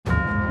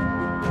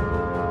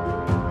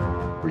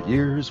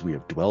years, we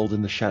have dwelled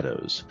in the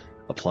shadows,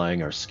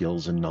 applying our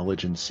skills and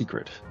knowledge in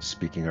secret,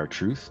 speaking our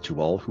truth to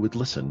all who would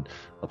listen,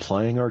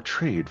 applying our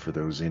trade for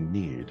those in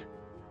need.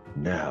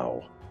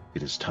 Now,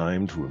 it is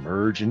time to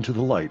emerge into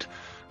the light,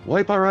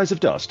 wipe our eyes of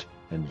dust,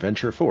 and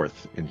venture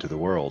forth into the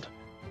world.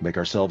 Make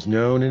ourselves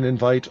known and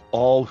invite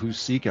all who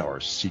seek our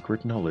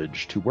secret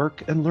knowledge to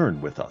work and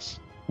learn with us.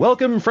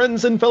 Welcome,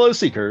 friends and fellow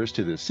seekers,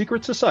 to the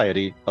secret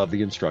society of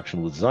the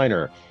instructional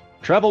designer.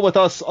 Travel with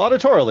us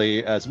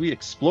auditorily as we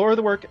explore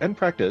the work and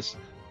practice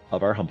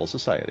of our humble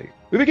society.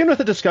 We begin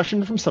with a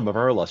discussion from some of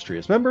our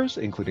illustrious members,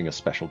 including a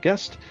special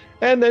guest,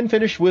 and then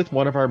finish with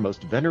one of our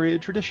most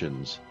venerated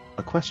traditions,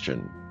 a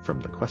question from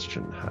the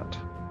question hat.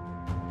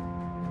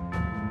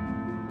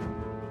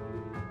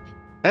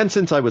 And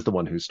since I was the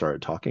one who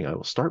started talking, I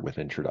will start with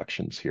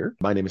introductions here.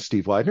 My name is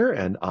Steve Widener,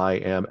 and I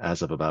am,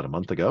 as of about a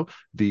month ago,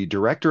 the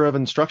Director of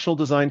Instructional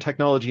Design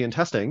Technology and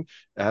Testing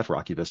at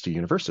Rocky Vista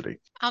University.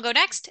 I'll go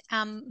next.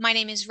 My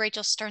name is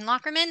Rachel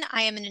Stern-Lockerman.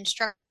 I am an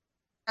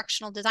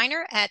instructional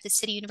designer at the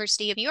City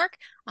University of New York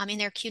in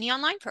their CUNY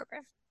Online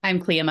program. I'm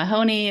Clea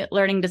Mahoney,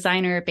 learning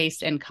designer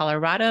based in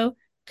Colorado,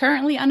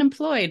 currently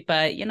unemployed,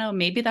 but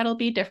maybe that'll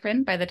be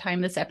different by the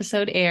time this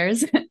episode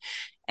airs.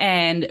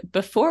 And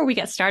before we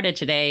get started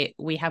today,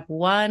 we have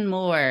one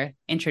more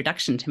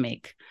introduction to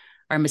make.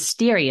 Our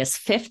mysterious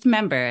fifth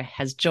member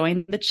has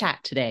joined the chat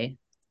today.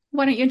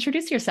 Why don't you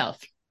introduce yourself?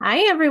 Hi,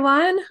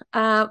 everyone.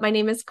 My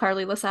name is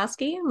Carly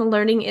Lasowski. I'm a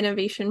Learning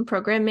Innovation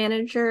Program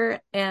Manager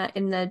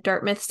in the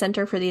Dartmouth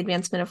Center for the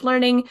Advancement of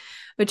Learning,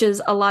 which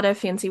is a lot of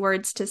fancy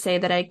words to say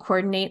that I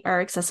coordinate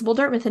our Accessible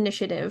Dartmouth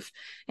initiative.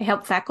 I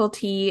help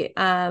faculty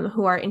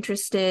who are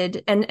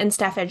interested, and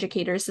staff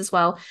educators as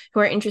well, who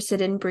are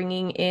interested in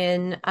bringing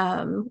in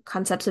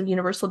concepts of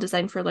universal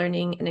design for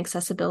learning and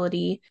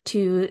accessibility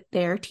to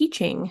their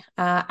teaching.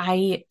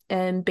 I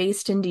am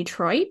based in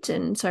Detroit,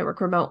 and so I work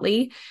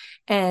remotely.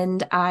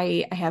 And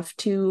I have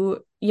two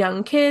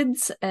young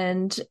kids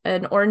and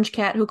an orange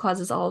cat who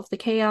causes all of the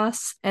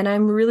chaos. And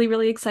I'm really,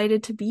 really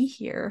excited to be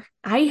here.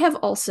 I have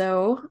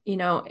also,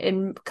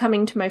 in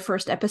coming to my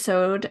first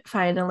episode,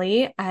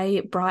 finally,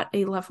 I brought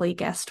a lovely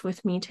guest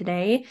with me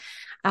today.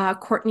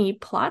 Courtney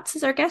Plotz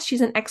is our guest.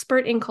 She's an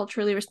expert in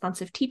culturally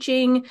responsive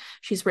teaching.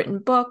 She's written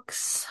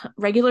books,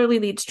 regularly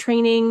leads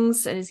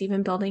trainings, and is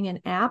even building an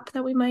app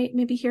that we might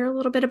maybe hear a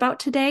little bit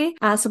about today.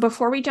 So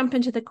before we jump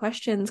into the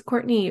questions,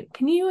 Courtney,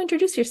 can you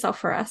introduce yourself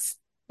for us?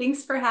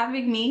 Thanks for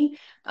having me.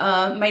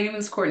 My name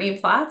is Courtney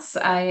Platz.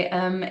 I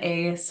am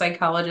a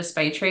psychologist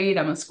by trade.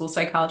 I'm a school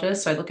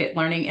psychologist, so I look at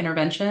learning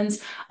interventions,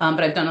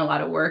 but I've done a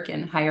lot of work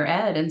in higher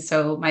ed. And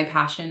so my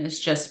passion is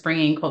just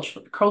bringing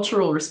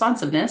cultural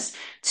responsiveness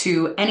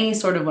to any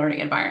sort of learning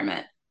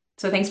environment.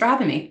 So thanks for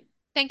having me.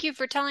 Thank you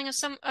for telling us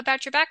some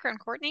about your background,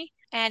 Courtney.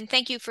 And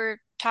thank you for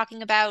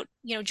talking about,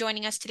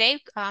 joining us today.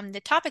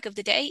 The topic of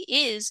the day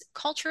is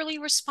culturally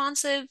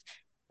responsive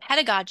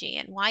pedagogy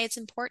and why it's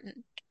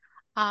important.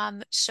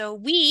 So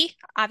we,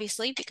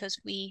 obviously, because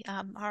we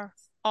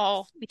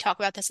we talk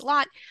about this a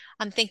lot,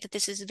 think that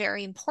this is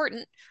very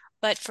important.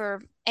 But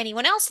for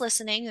anyone else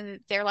listening,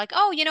 they're like,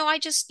 oh,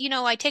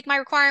 I take my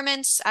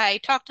requirements, I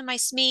talk to my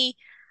SME,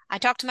 I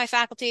talk to my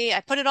faculty,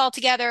 I put it all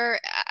together.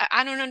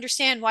 I don't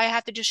understand why I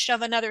have to just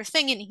shove another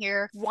thing in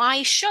here.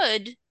 Why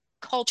should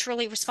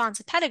culturally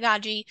responsive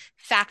pedagogy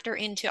factor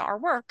into our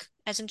work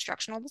as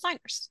instructional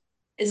designers?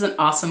 Is an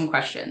awesome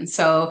question.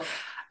 So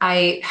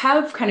I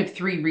have kind of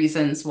three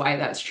reasons why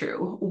that's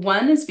true.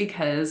 One is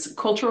because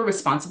cultural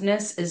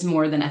responsiveness is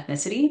more than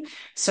ethnicity.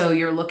 So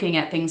you're looking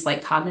at things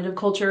like cognitive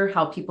culture,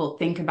 how people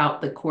think about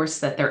the course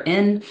that they're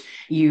in.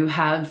 You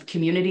have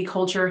community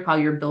culture, how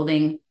you're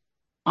building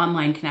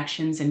online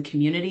connections and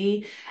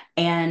community.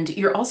 And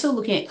you're also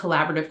looking at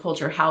collaborative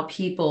culture, how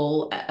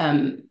people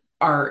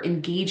are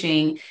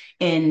engaging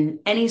in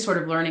any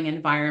sort of learning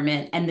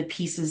environment and the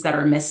pieces that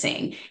are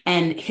missing.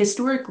 And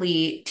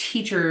historically,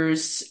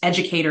 teachers,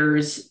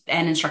 educators,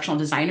 and instructional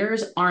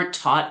designers aren't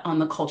taught on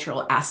the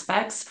cultural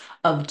aspects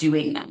of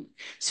doing them.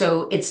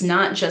 So it's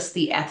not just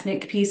the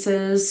ethnic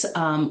pieces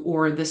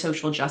or the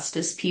social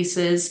justice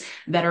pieces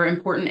that are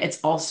important. It's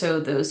also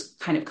those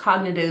kind of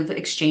cognitive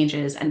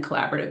exchanges and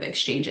collaborative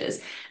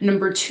exchanges.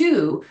 Number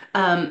two,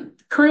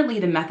 currently,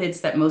 the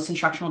methods that most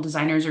instructional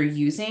designers are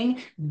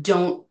using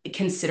don't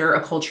consider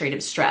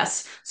acculturative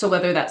stress. So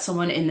whether that's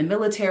someone in the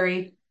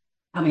military,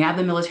 coming out of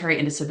the military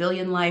into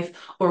civilian life,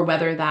 or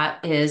whether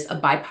that is a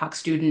BIPOC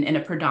student in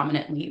a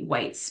predominantly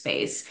white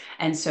space.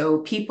 And so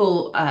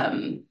people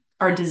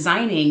are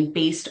designing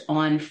based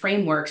on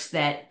frameworks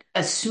that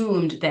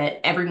assumed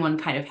that everyone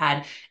kind of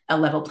had a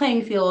level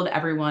playing field,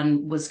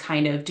 everyone was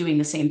kind of doing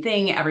the same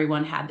thing,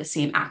 everyone had the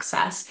same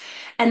access.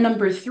 And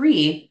number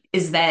three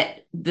is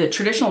that the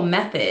traditional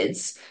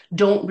methods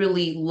don't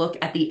really look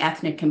at the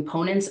ethnic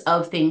components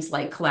of things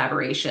like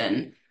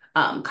collaboration,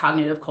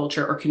 cognitive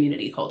culture, or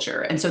community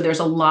culture. And so there's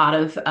a lot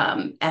of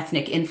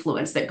ethnic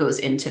influence that goes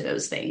into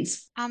those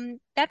things.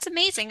 That's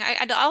amazing.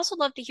 I'd also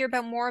love to hear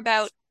more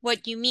about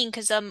what you mean,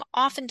 because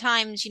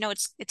oftentimes,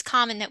 it's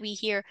common that we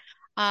hear,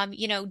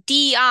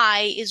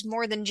 DEI is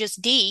more than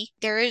just D.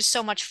 There is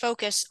so much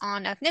focus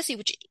on ethnicity,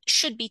 which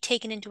should be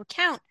taken into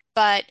account.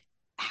 But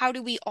how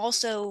do we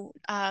also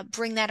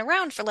bring that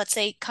around for, let's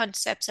say,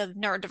 concepts of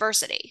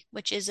neurodiversity,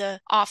 which is a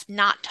oft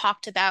not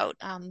talked about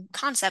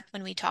concept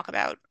when we talk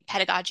about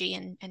pedagogy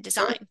and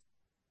design?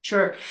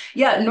 Sure.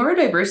 Yeah,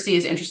 neurodiversity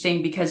is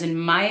interesting because in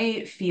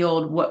my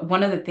field,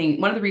 one of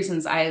the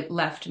reasons I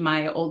left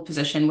my old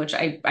position, which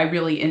I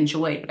really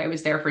enjoyed, but I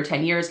was there for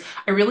 10 years,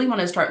 I really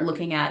want to start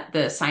looking at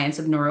the science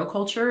of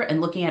neuroculture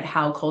and looking at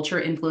how culture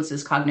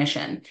influences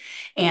cognition.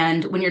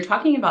 And when you're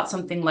talking about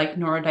something like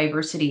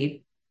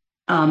neurodiversity,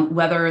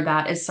 whether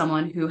that is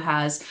someone who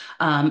has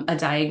a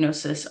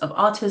diagnosis of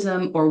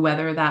autism, or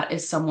whether that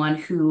is someone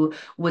who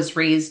was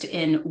raised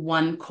in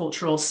one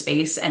cultural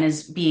space and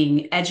is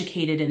being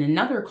educated in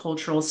another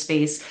cultural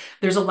space,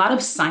 there's a lot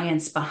of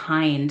science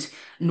behind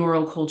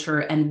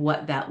neuroculture and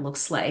what that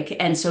looks like.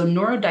 And so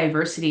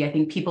neurodiversity, I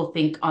think people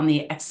think on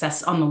the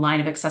line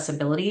of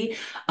accessibility,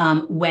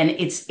 when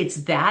it's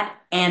that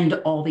and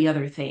all the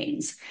other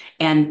things.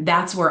 And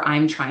that's where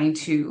I'm trying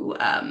to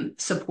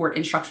support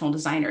instructional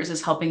designers,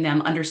 is helping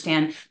them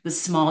understand the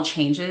small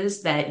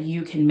changes that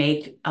you can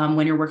make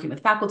when you're working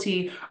with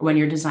faculty or when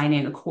you're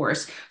designing a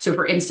course. So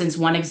for instance,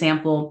 one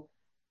example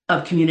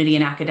of community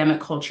and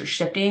academic culture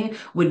shifting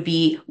would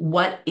be,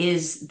 what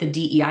is the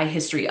DEI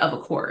history of a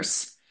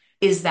course?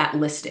 Is that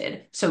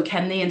listed? So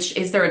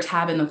is there a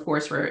tab in the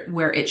course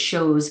where it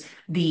shows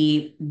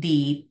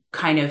the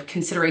kind of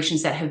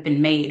considerations that have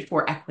been made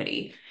for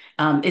equity?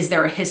 Is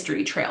there a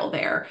history trail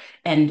there?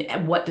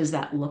 And what does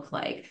that look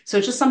like? So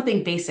it's just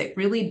something basic,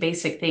 really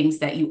basic things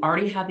that you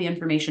already have the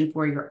information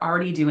for, you're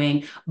already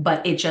doing,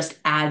 but it just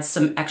adds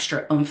some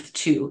extra oomph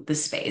to the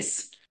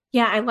space.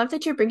 Yeah, I love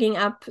that you're bringing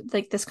up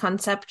like this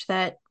concept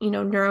that,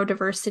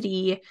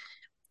 neurodiversity,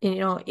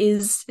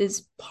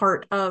 is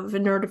part of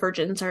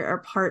neurodivergence, or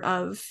part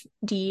of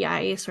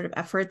DEI sort of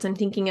efforts. I'm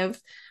thinking of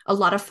a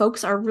lot of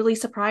folks are really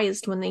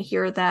surprised when they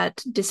hear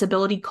that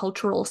disability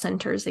cultural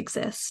centers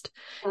exist,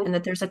 and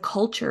that there's a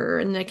culture,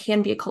 and there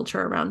can be a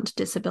culture around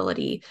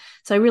disability.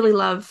 So I really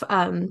love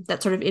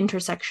that sort of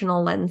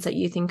intersectional lens that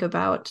you think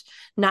about,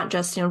 not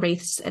just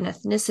race and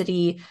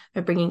ethnicity,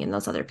 but bringing in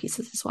those other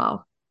pieces as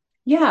well.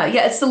 Yeah,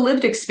 it's the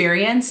lived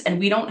experience, and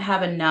we don't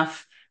have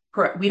enough.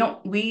 We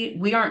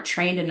aren't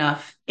trained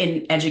enough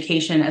in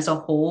education as a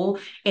whole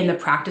in the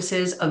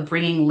practices of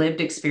bringing lived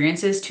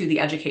experiences to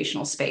the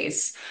educational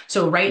space.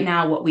 So right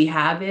now, what we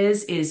have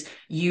is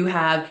you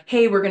have,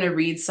 hey, we're going to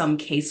read some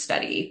case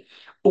study.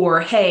 Or,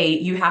 hey,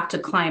 you have to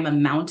climb a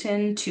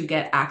mountain to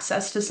get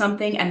access to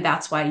something, and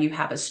that's why you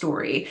have a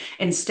story.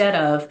 Instead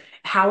of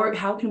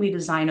how can we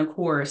design a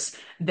course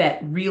that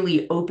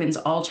really opens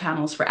all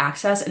channels for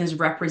access and is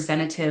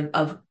representative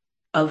of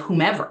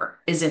whomever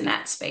is in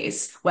that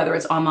space, whether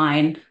it's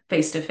online,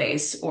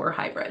 face-to-face, or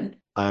hybrid.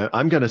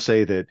 I'm going to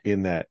say that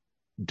in that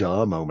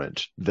duh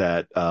moment,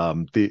 that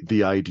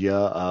the idea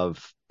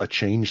of a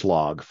change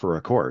log for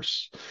a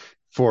course,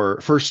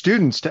 for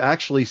students to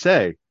actually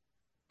say,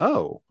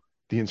 oh,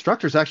 the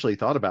instructors actually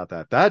thought about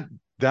that.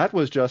 That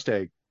was just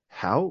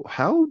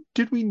how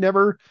did we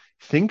never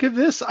think of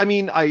this? I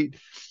mean, I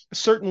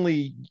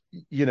certainly,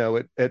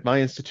 at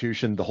my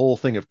institution, the whole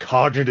thing of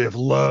cognitive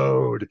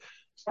load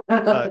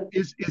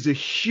is a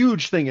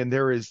huge thing, and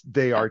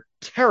they are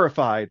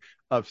terrified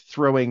of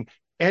throwing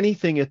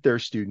anything at their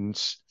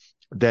students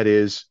that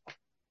is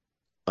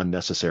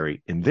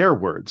unnecessary, in their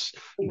words.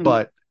 Mm-hmm.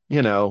 But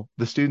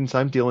the students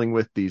I'm dealing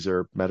with, these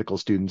are medical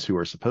students who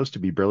are supposed to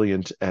be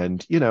brilliant,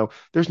 and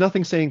there's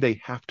nothing saying they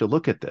have to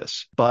look at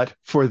this, but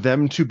for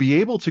them to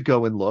be able to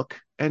go and look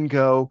and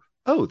go,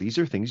 oh, these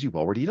are things you've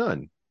already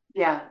done.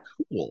 Yeah.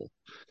 Cool.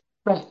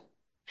 Right.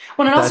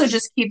 Well, it also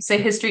just keeps a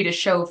history to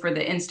show for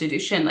the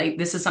institution, like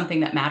this is something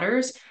that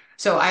matters.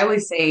 So I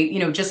always say,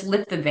 just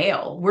lift the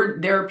veil.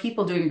 There are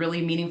people doing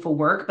really meaningful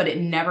work, but it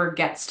never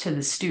gets to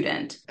the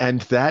student.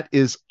 And that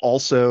is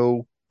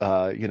also,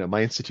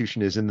 my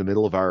institution is in the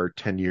middle of our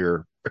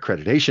 10-year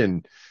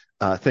accreditation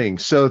thing.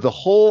 So the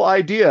whole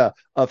idea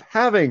of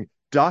having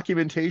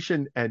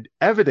documentation and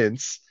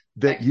evidence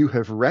that you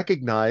have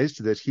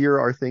recognized that here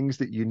are things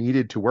that you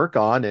needed to work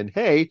on, and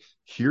hey,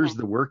 here's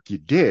the work you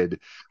did.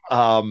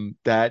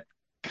 That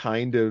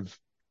kind of,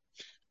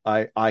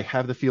 I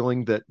have the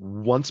feeling that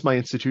once my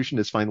institution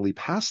is finally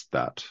past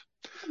that,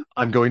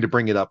 I'm going to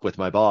bring it up with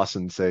my boss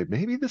and say,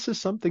 maybe this is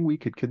something we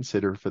could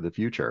consider for the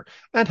future,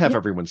 and have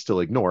everyone still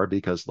ignore,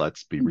 because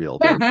let's be real,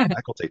 they're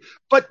faculty.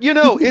 But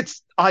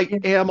I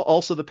am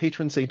also the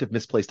patron saint of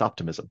misplaced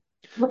optimism,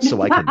 so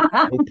I can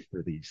hope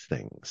for these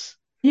things.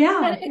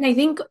 Yeah. And I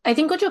think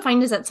what you'll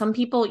find is that some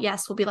people,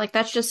 yes, will be like,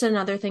 that's just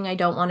another thing I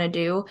don't want to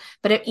do.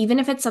 But even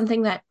if it's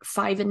something that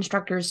 5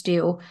 instructors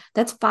do,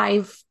 that's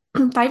five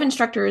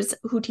instructors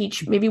who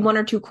teach maybe 1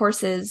 or 2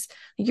 courses.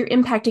 You're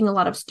impacting a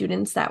lot of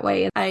students that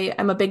way.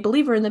 I'm a big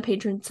believer in the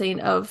patron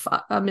saint of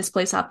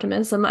misplaced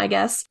optimism, I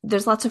guess.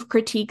 There's lots of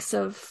critiques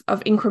of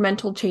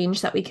incremental change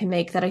that we can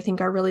make that I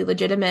think are really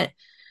legitimate.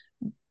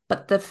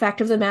 But the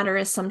fact of the matter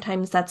is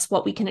sometimes that's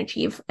what we can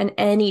achieve. And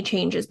any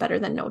change is better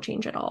than no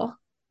change at all.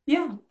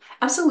 Yeah,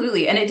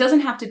 absolutely. And it doesn't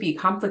have to be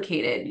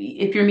complicated.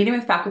 If you're meeting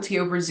with faculty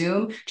over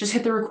Zoom, just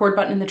hit the record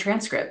button in the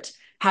transcript,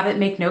 have it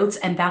make notes,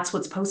 and that's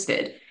what's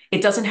posted.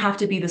 It doesn't have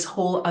to be this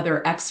whole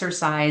other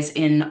exercise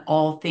in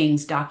all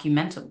things having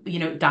that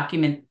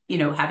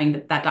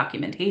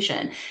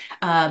documentation.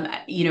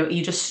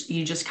 You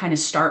just kind of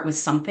start with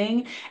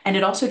something, and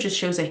it also just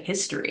shows a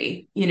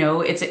history.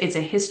 It's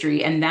a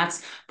history, and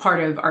that's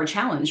part of our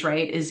challenge,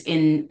 right?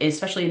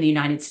 Especially in the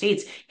United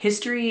States,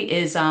 history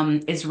is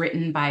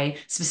written by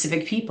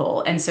specific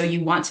people, and so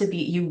you want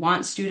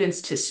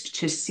students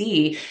to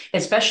see,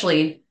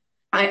 especially.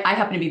 I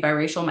happen to be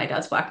biracial. My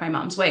dad's black, my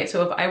mom's white.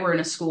 So if I were in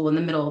a school in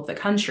the middle of the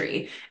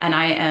country and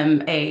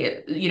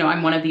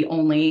I'm one of the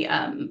only,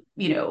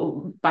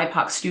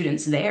 BIPOC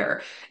students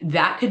there,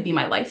 that could be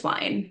my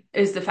lifeline,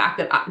 is the fact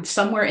that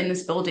somewhere in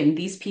this building,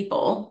 these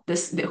people,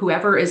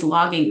 whoever is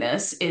logging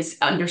this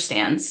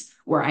understands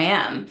where I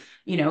am,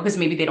 because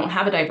maybe they don't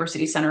have a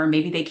diversity center, or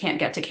maybe they can't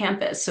get to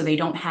campus. So they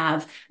don't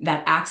have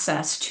that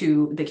access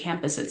to the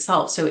campus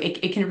itself. So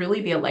it can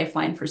really be a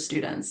lifeline for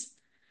students.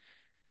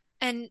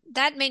 And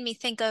that made me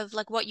think of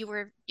like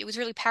it was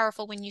really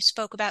powerful when you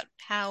spoke about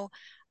how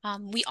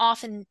we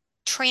often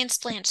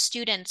transplant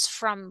students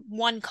from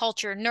one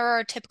culture,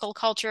 neurotypical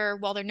culture,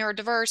 while they're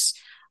neurodiverse.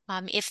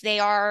 If they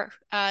are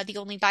the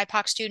only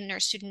BIPOC student or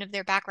student of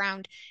their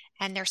background,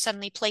 and they're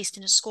suddenly placed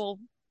in a school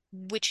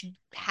which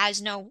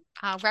has no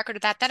record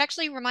of that. That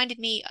actually reminded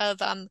me of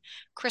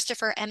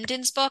Christopher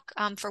Emdin's book,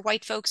 For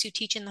White Folks Who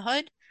Teach in the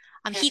Hood.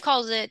 He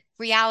calls it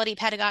reality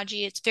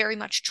pedagogy. It's very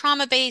much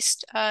trauma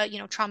based,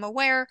 trauma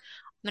aware.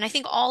 And I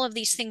think all of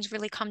these things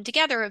really come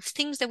together of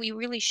things that we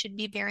really should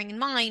be bearing in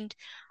mind.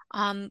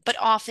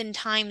 But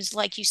oftentimes,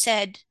 like you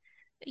said,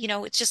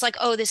 it's just like,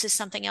 oh, this is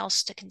something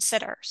else to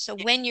consider. So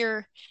when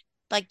you're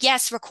like,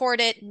 yes,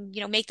 record it and,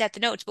 make that the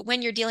notes. But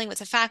when you're dealing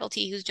with a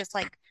faculty who's just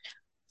like,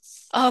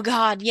 oh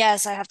God,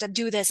 yes, I have to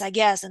do this, I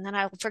guess, and then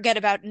I'll forget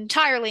about it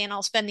entirely and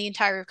I'll spend the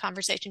entire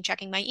conversation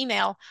checking my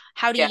email.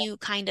 How do Yeah. you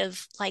kind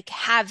of like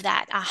have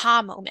that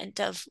aha moment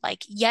of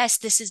like, yes,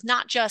 this is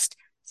not just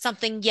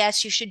something,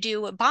 yes, you should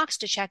do a box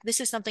to check. This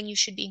is something you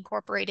should be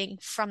incorporating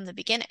from the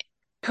beginning.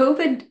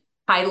 COVID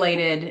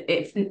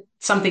highlighted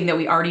something that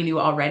we already knew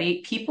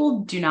already. People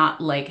do not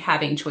like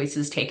having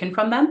choices taken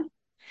from them.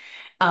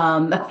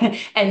 Um,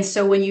 and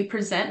so when you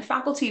present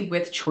faculty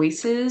with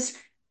choices,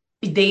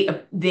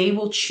 they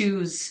will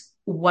choose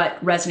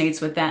what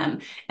resonates with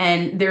them.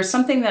 And there's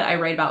something that I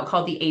write about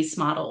called the ACE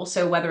model.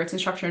 So whether it's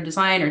instructional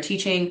design or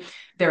teaching,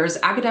 there's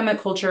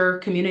academic culture,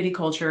 community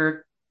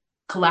culture,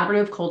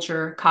 collaborative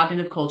culture,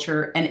 cognitive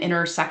culture, and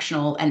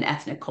intersectional and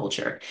ethnic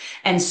culture.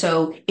 And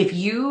so if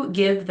you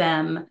give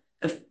them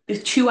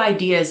two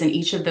ideas in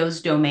each of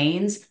those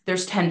domains,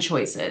 there's 10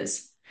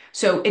 choices.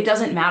 So it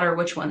doesn't matter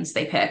which ones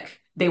they pick.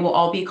 They will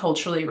all be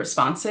culturally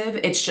responsive.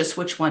 It's just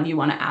which one you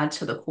want to add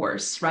to the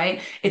course,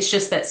 right? It's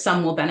just that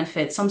some will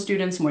benefit some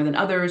students more than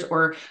others,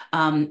 or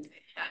my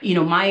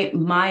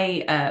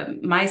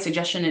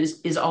suggestion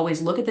is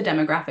always look at the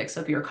demographics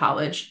of your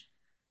college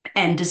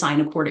and design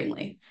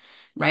accordingly,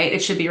 right? It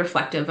should be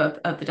reflective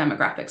of the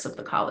demographics of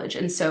the college.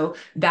 And so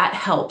that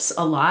helps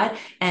a lot.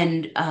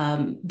 And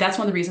that's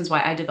one of the reasons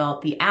why I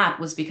developed the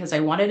app, was because I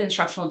wanted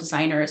instructional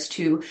designers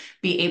to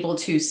be able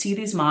to see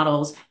these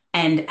models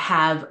and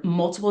have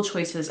multiple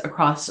choices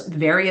across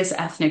various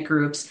ethnic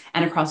groups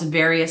and across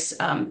various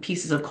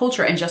pieces of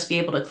culture, and just be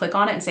able to click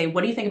on it and say,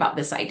 what do you think about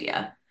this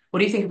idea? What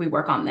do you think if we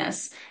work on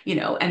this?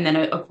 And then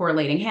a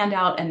correlating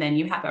handout, and then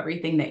you have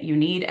everything that you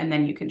need, and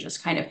then you can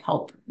just kind of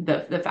help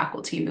the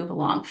faculty move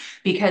along,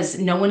 because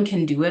no one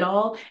can do it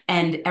all,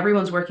 and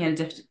everyone's working at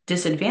a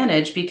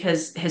disadvantage,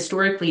 because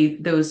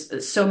historically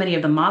so many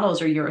of the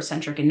models are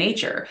Eurocentric in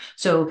nature.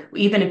 So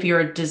even if you're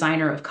a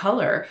designer of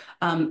color,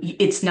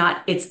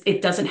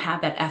 it doesn't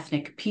have that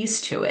ethnic piece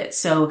to it.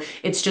 So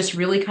it's just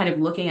really kind of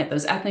looking at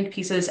those ethnic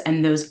pieces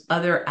and those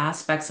other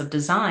aspects of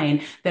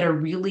design that are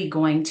really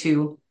going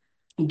to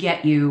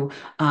get you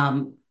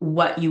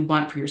what you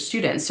want for your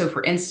students. So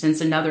for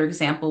instance, another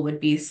example would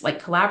be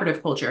like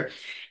collaborative culture.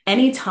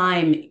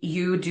 Anytime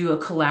you do a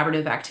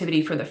collaborative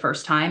activity for the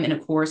first time in a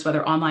course,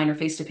 whether online or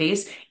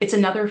face-to-face, it's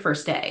another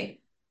first day,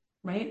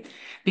 right?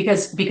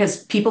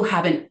 Because people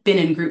haven't been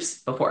in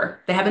groups before.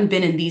 They haven't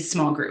been in these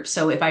small groups.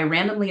 So if I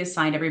randomly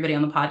assigned everybody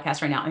on the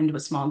podcast right now into a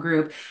small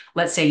group,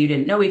 let's say you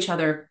didn't know each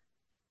other,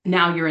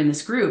 now you're in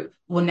this group.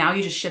 Well, now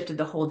you just shifted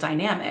the whole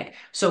dynamic.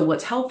 So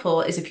what's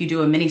helpful is if you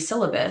do a mini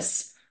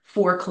syllabus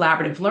for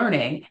collaborative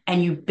learning,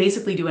 and you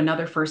basically do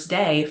another first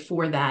day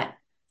for that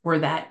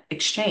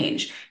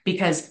exchange,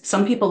 because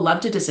some people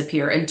love to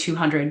disappear in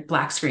 200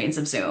 black screens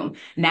of Zoom.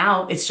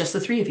 Now it's just the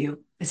three of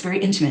you. It's very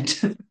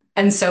intimate.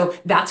 And so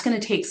that's going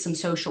to take some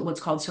what's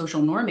called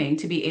social norming,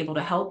 to be able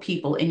to help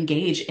people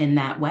engage in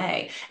that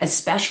way,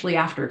 especially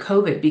after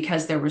COVID,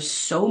 because there was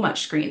so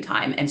much screen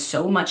time and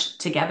so much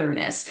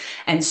togetherness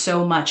and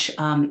so much,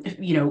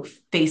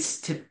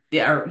 face to,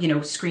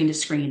 or, screen to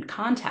screen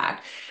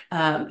contact.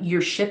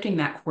 You're shifting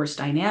that course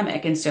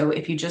dynamic. And so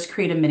if you just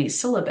create a mini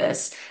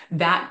syllabus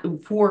that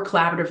for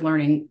collaborative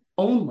learning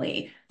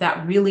only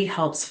that really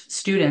helps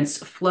students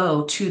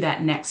flow to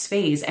that next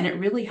phase. And it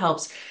really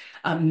helps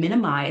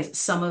minimize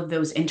some of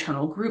those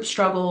internal group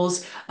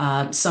struggles,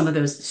 some of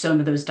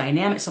those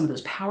dynamics, some of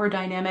those power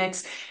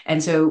dynamics.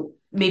 And so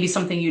maybe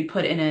something you'd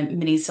put in a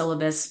mini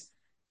syllabus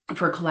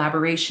for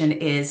collaboration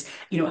is,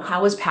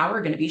 how is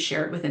power going to be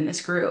shared within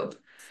this group?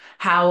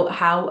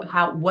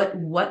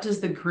 What does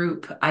the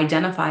group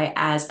identify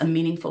as a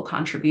meaningful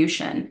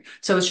contribution?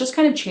 So it's just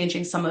kind of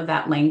changing some of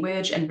that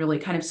language and really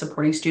kind of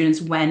supporting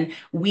students when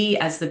we,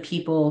 as the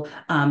people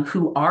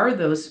who are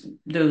those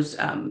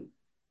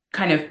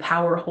kind of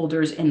power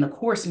holders in the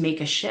course,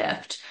 make a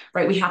shift,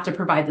 right? We have to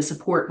provide the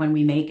support when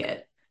we make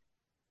it.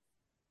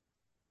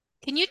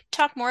 Can you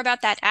talk more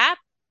about that app?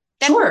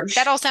 Sure.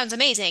 That all sounds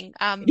amazing.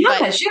 Yeah,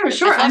 But sure.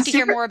 I'd love to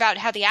hear more about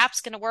how the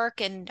app's going to work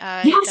and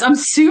Yes, I'm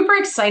super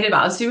excited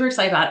about it. Super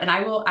excited about it. And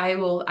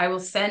I will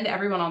send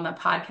everyone on the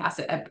podcast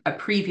a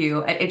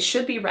preview. It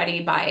should be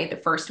ready by the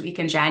first week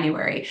in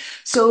January.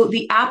 So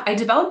the app, I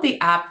developed the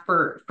app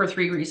for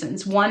three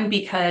reasons. One,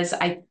 because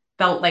I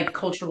felt like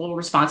cultural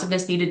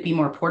responsiveness needed to be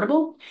more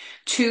portable.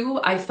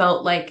 Two, I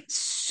felt like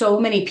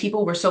so many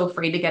people were so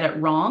afraid to get it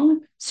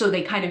wrong, so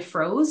they kind of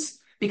froze.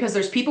 Because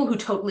there's people who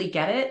totally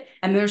get it,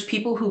 and there's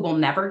people who will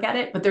never get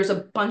it. But there's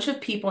a bunch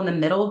of people in the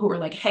middle who are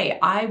like, hey,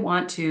 I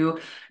want to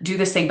do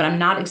this thing, but I'm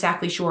not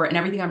exactly sure. And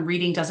everything I'm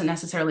reading doesn't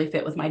necessarily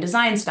fit with my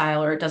design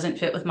style, or it doesn't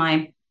fit with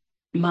my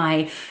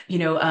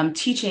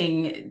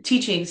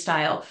teaching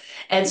style.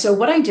 And so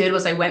what I did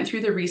was I went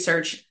through the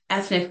research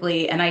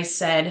ethnically, and I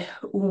said,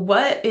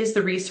 what is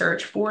the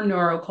research for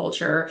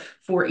neuroculture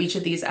for each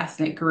of these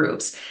ethnic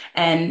groups?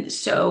 And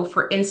so,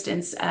 for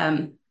instance,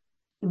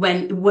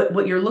 when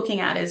what you're looking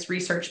at is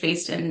research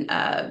based in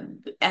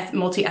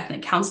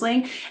multi-ethnic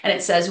counseling, and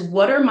it says,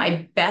 what are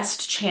my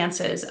best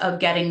chances of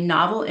getting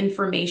novel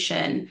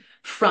information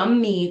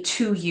from me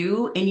to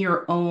you in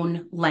your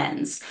own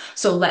lens?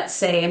 So let's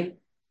say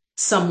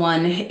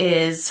someone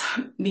is,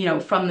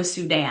 from the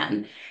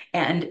Sudan,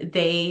 and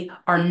they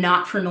are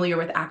not familiar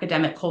with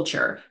academic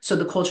culture. So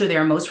the culture they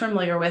are most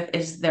familiar with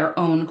is their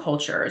own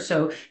culture.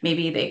 So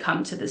maybe they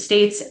come to the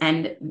States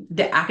and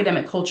the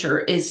academic culture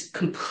is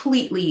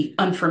completely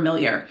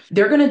unfamiliar.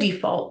 They're going to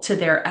default to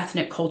their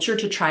ethnic culture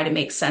to try to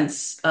make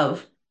sense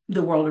of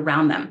the world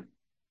around them.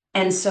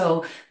 And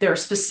so there are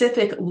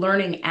specific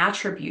learning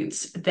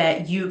attributes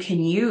that you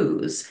can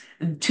use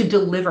to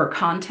deliver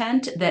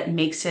content that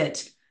makes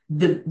it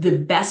the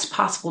best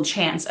possible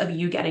chance of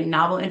you getting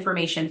novel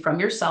information from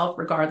yourself,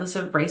 regardless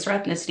of race or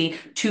ethnicity,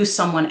 to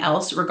someone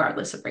else,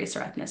 regardless of race or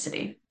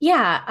ethnicity.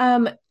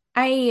 Yeah,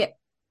 I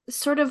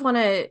sort of want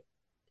to,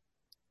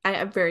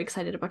 I'm very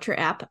excited about your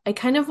app. I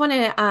kind of want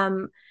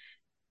to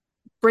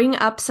bring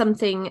up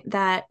something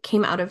that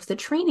came out of the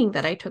training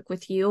that I took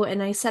with you.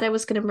 And I said I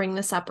was going to bring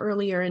this up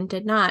earlier and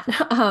did not.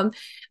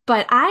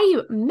 But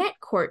I met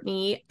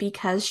Courtney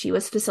because she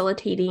was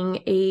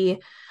facilitating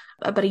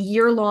about a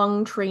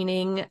year-long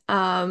training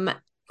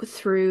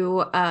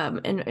through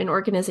an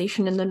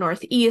organization in the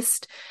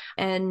Northeast.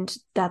 And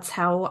that's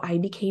how I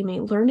became a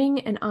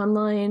learning and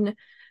online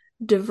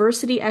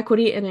diversity,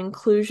 equity, and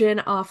inclusion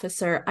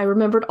officer. I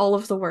remembered all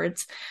of the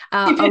words.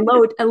 A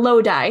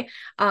Lodi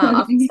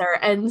officer.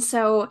 And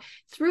so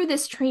through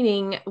this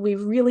training, we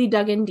really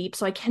dug in deep.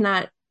 So I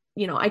can't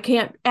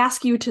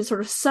ask you to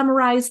sort of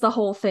summarize the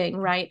whole thing,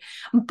 right?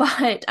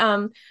 But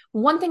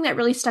one thing that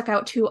really stuck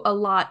out to a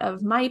lot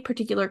of my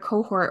particular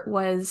cohort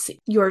was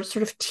your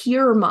sort of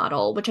tier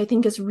model, which I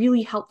think is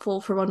really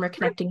helpful for when we're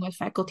connecting with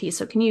faculty.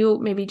 So can you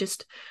maybe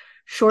just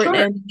short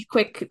and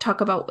quick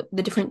talk about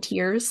the different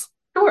tiers?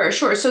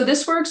 Sure. So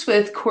this works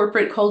with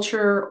corporate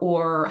culture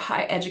or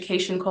high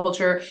education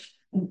culture.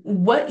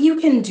 What you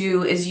can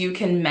do is you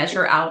can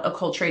measure out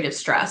acculturative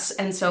stress.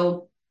 And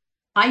so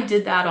I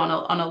did that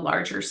on a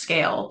larger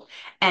scale.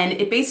 And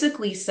it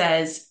basically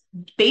says,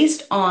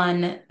 based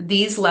on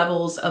these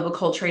levels of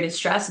acculturated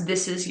stress,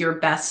 this is your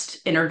best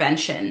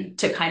intervention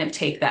to kind of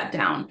take that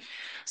down.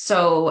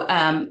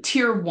 So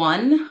tier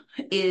 1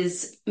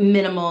 is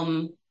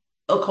minimum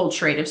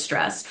acculturative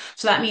stress.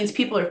 So that means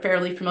people are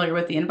fairly familiar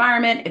with the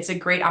environment. It's a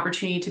great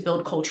opportunity to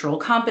build cultural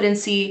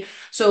competency.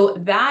 So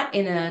that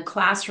in a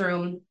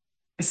classroom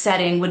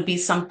setting would be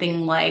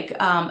something like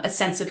a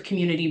sense of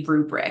community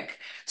rubric.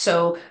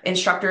 So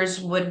instructors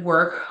would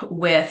work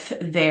with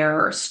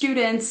their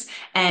students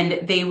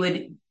and they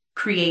would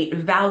create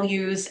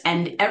values,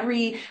 and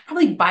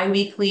probably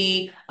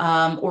biweekly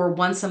or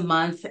once a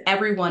month,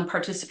 everyone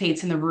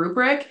participates in the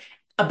rubric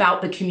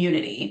about the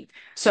community.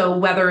 So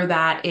whether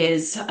that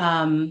is,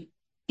 something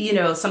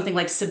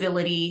like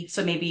civility.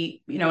 So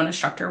maybe, an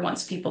instructor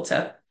wants people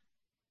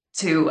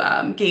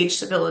to gauge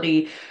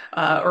civility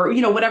or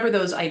whatever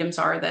those items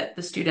are that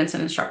the students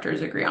and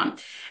instructors agree on.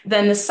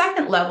 Then the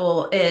second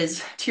level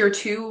is tier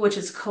 2, which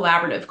is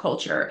collaborative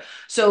culture.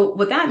 So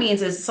what that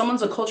means is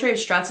someone's acculturative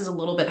stress is a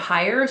little bit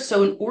higher.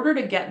 So in order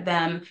to get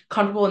them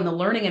comfortable in the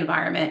learning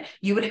environment,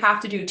 you would have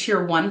to do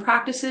tier 1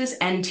 practices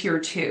and tier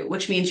 2,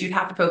 which means you'd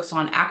have to focus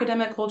on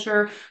academic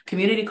culture,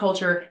 community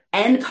culture,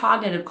 and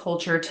cognitive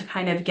culture to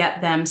kind of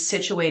get them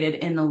situated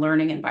in the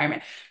learning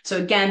environment. So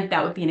again,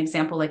 that would be an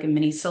example like a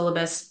mini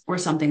syllabus or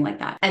something like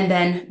that. And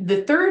then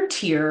the third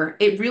tier,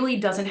 it really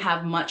doesn't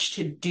have much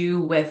to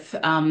do with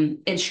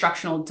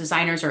instructional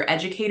designers or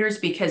educators,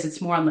 because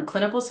it's more on the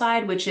clinical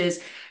side, which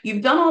is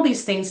you've done all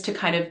these things to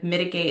kind of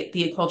mitigate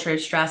the acculturative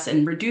stress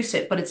and reduce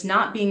it, but it's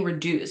not being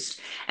reduced.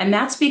 And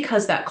that's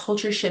because that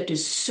culture shift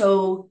is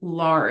so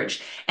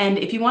large. And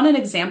if you want an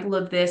example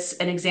of this,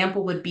 an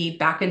example would be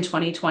back in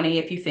 2020,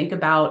 if you think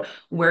about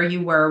where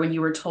you were when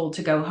you were told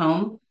to go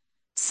home.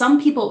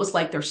 Some people, it was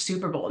like their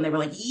Super Bowl, and they were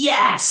like,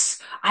 yes,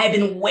 I've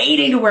been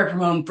waiting to work from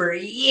home for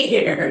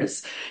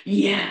years.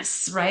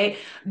 Yes, right?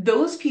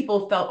 Those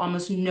people felt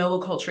almost no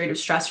acculturative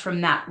stress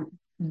from that,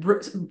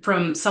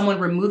 from someone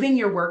removing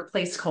your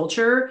workplace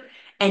culture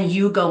and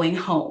you going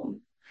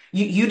home.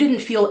 You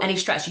didn't feel any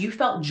stress. You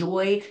felt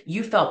joy.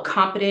 You felt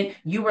confident.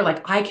 You were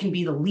like, I can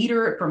be the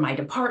leader for my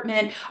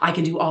department. I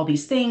can do all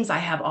these things. I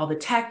have all the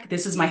tech.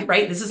 This is my,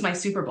 right? This is my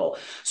Super Bowl.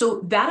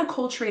 So that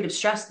acculturative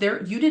stress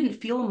there, you didn't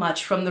feel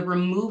much from the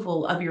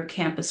removal of your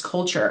campus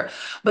culture,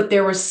 but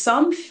there was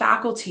some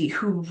faculty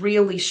who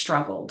really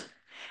struggled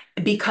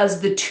because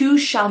the two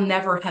shall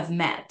never have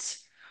met.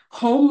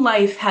 Home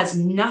life has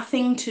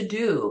nothing to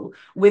do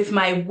with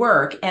my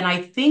work. And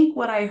I think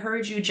what I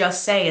heard you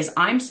just say is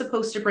I'm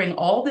supposed to bring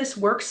all this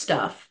work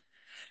stuff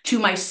to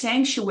my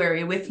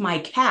sanctuary with my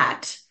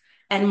cat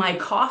and my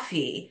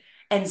coffee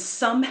and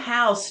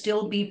somehow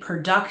still be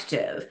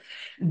productive.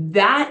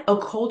 That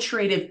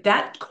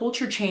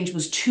culture change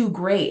was too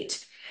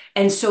great.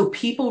 And so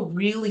people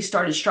really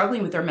started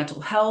struggling with their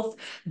mental health,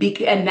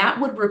 and that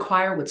would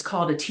require what's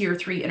called a tier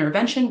 3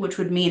 intervention, which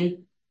would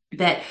mean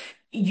that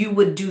you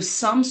would do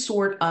some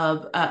sort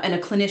of, and a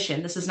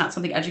clinician, this is not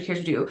something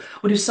educators do,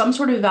 would do some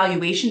sort of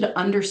evaluation to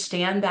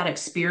understand that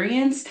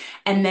experience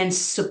and then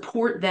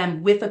support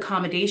them with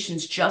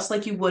accommodations, just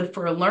like you would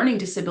for a learning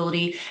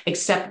disability,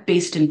 except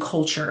based in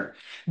culture,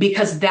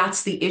 because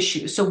that's the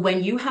issue. So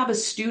when you have a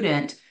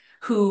student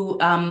who,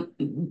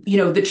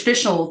 the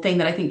traditional thing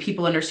that I think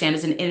people understand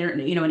is an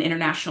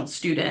international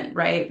student,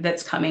 right?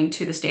 That's coming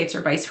to the States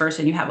or vice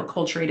versa, and you have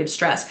acculturative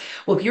stress.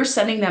 Well, if you're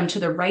sending them to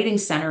the writing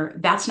center,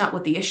 that's not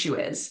what the issue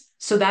is.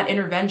 So that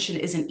intervention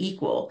isn't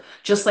equal,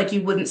 just like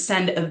you wouldn't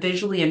send a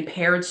visually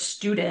impaired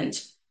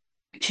student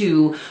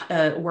to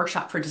a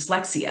workshop for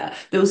dyslexia.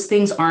 Those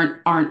things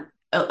aren't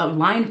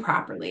aligned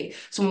properly.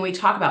 So when we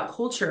talk about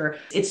culture,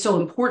 it's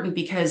so important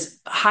because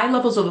high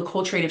levels of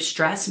acculturative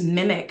stress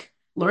mimic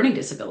learning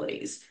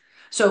disabilities.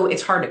 So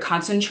it's hard to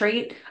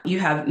concentrate. You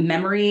have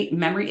memory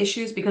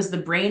issues because the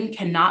brain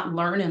cannot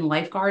learn and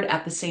lifeguard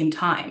at the same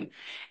time.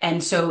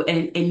 And so,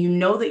 and you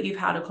know that you've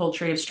had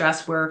acculturative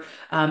stress where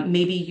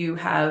maybe you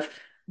have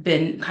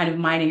been kind of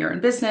minding your own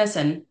business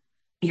and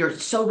you're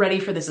so ready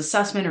for this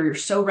assessment or you're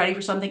so ready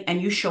for something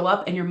and you show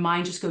up and your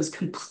mind just goes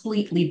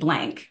completely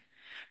blank.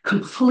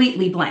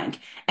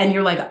 And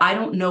you're like, I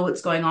don't know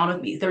what's going on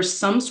with me. There's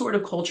some sort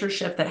of culture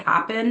shift that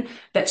happened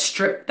that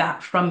stripped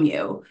that from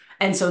you.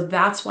 And so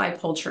that's why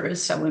culture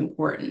is so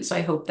important. So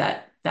I hope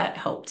that that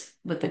helped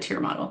with the tier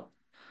model.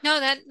 No,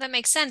 that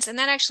makes sense. And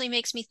that actually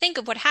makes me think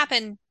of what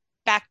happened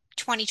back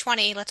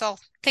 2020. Let's all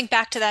think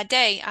back to that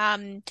day.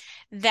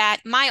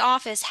 That my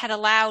office had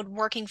allowed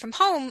working from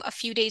home a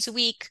few days a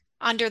week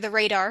under the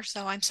radar.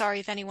 So I'm sorry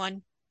if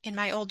anyone in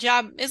my old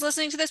job is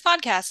listening to this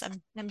podcast.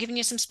 I'm giving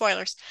you some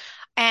spoilers.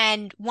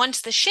 And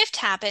once the shift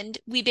happened,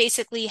 we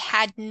basically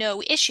had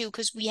no issue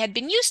because we had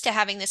been used to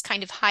having this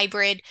kind of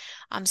hybrid.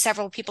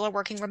 Several people are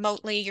working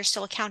remotely. You're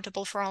still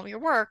accountable for all your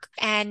work.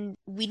 And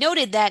we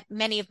noted that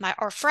many of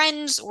our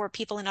friends or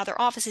people in other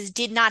offices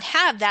did not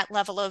have that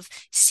level of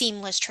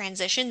seamless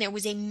transition. There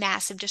was a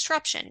massive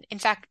disruption. In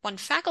fact, one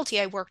faculty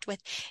I worked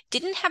with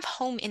didn't have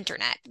home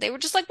internet. They were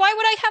just like, why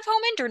would I have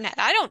home internet?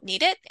 I don't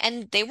need it.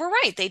 And they were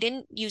right. They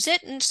didn't use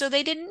it. And so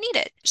they didn't need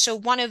it. So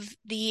one of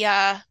the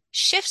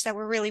shifts that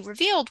were really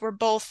revealed were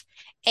both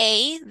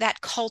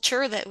that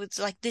culture that was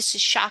like, this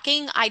is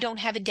shocking. I don't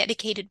have a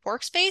dedicated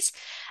workspace,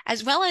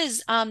 as well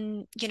as,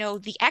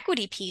 the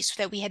equity piece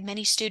that we had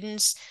many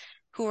students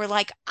who were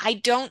like, I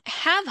don't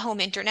have home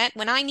internet.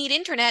 When I need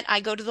internet,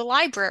 I go to the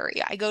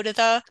library. I go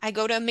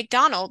to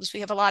McDonald's. We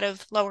have a lot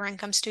of lower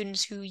income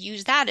students who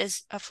use that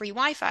as a free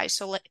Wi-Fi.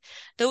 So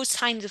those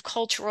kinds of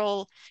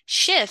cultural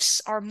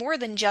shifts are more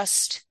than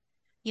just,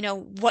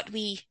 what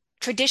we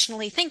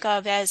traditionally think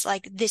of as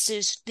like this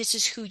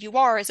is who you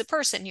are as a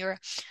person. You're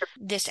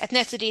this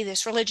ethnicity,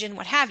 this religion,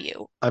 what have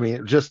you. I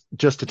mean, just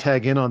to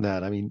tag in on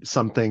that, I mean,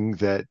 something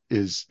that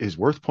is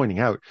worth pointing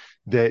out,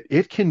 that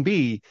it can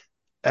be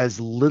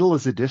as little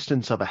as a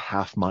distance of a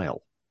half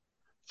mile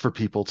for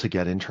people to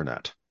get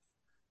internet.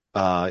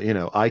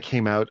 I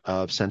came out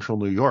of central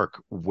New York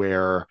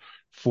where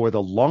for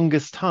the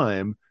longest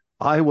time,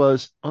 I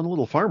was on a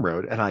little farm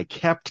road and I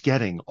kept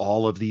getting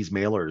all of these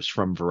mailers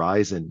from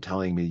Verizon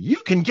telling me, you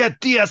can get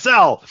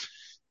DSL.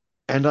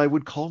 And I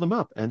would call them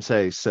up and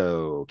say,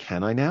 so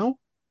can I now?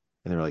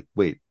 And they're like,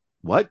 wait,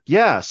 what?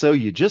 Yeah, so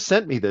you just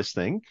sent me this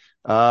thing.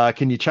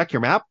 Can you check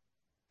your map?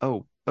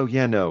 Oh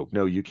yeah, no,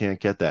 you can't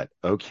get that.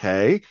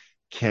 Okay.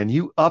 Can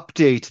you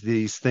update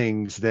these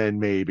things then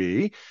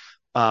maybe?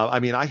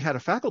 I mean, I had a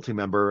faculty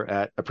member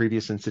at a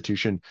previous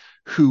institution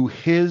who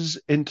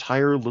his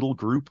entire little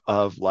group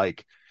of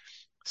like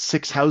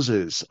 6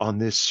 houses on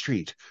this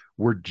street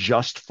were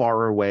just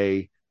far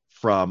away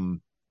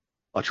from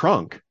a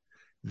trunk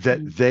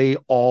that they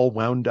all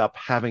wound up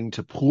having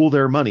to pool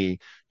their money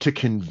to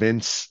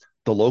convince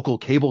the local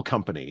cable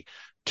company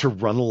to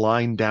run a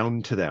line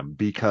down to them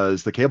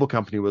because the cable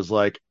company was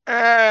like,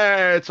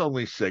 it's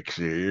only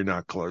 60, you're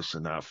not close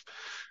enough.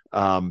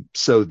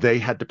 So they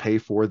had to pay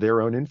for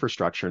their own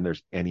infrastructure, and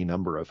there's any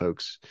number of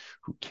folks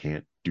who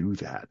can't do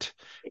that.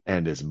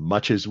 And as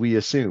much as we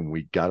assume,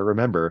 we got to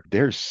remember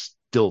there's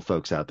still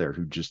folks out there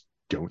who just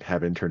don't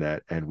have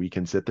internet, and we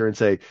can sit there and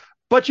say,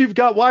 but you've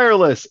got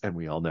wireless. And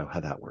we all know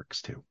how that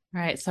works too. All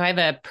right. So I have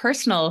a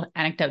personal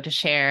anecdote to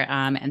share,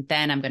 and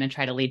then I'm going to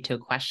try to lead to a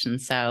question.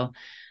 So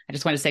I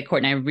just want to say,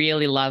 Courtney, I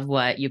really love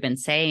what you've been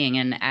saying.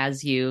 And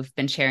as you've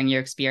been sharing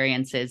your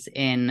experiences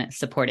in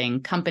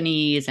supporting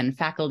companies and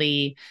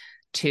faculty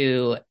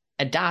to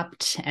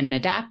adopt and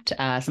adapt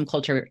some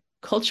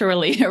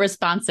culturally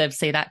responsive,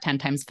 say that 10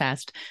 times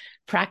fast,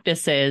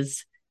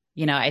 practices,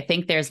 I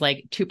think there's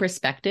like two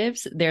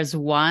perspectives. There's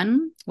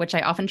one, which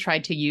I often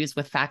tried to use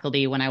with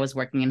faculty when I was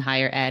working in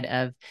higher ed,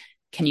 of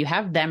can you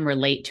have them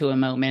relate to a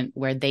moment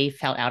where they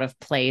felt out of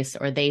place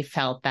or they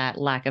felt that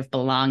lack of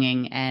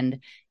belonging,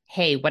 and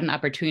hey, what an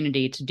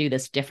opportunity to do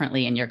this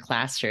differently in your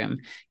classroom.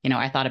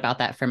 I thought about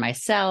that for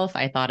myself.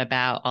 I thought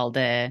about all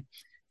the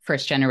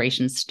first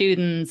generation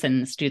students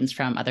and students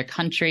from other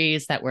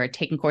countries that were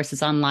taking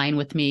courses online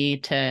with me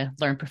to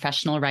learn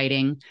professional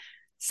writing.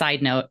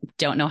 Side note,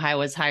 don't know how I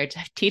was hired to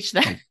teach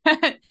that.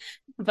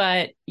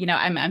 But,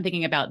 I'm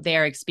thinking about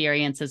their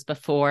experiences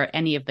before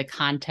any of the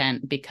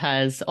content,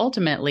 because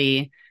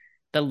ultimately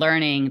the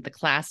learning, the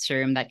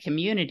classroom, that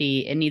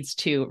community, it needs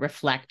to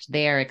reflect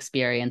their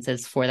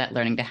experiences for that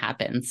learning to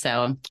happen.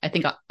 So I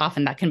think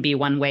often that can be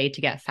one way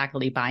to get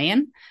faculty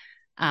buy-in.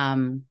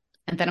 And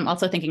then I'm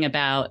also thinking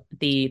about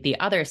the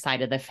other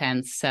side of the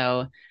fence.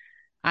 So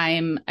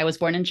I was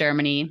born in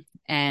Germany.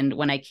 And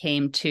when I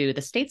came to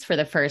the States for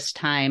the first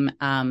time,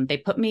 they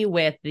put me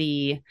with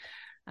the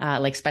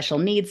like special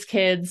needs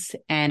kids.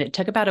 And it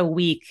took about a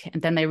week.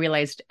 And then they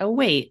realized, oh,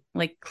 wait,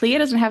 like Clea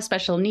doesn't have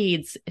special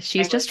needs.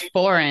 She's just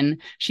foreign.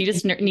 She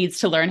just needs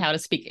to learn how to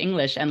speak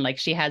English. And like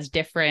she has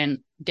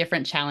different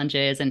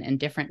challenges and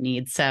different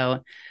needs.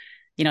 So,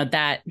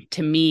 that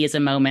to me is a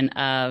moment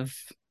of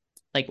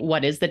like,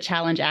 what is the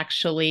challenge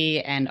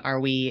actually? And are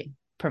we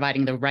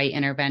providing the right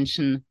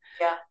intervention?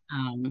 Yeah.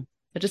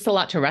 But just a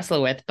lot to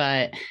wrestle with.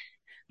 But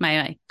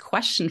my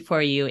question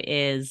for you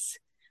is,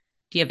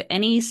 do you have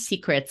any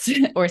secrets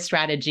or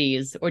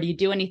strategies, or do you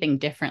do anything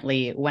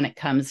differently when it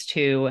comes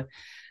to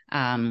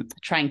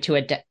trying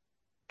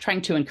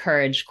to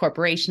encourage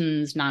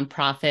corporations,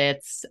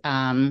 nonprofits,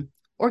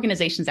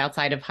 organizations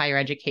outside of higher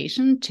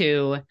education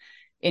to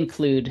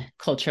include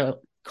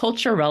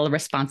cultural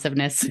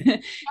responsiveness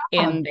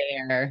in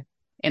their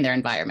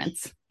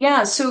environments?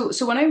 Yeah. So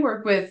when I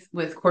work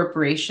with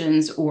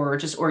corporations or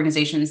just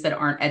organizations that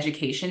aren't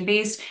education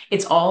based,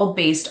 it's all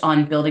based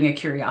on building a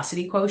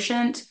curiosity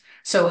quotient.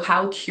 So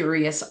how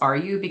curious are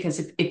you? Because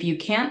if you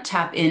can't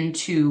tap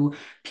into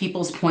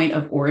people's point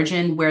of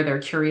origin where their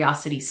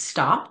curiosity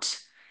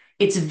stopped,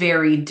 it's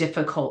very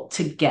difficult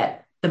to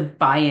get the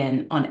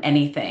buy-in on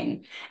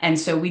anything. And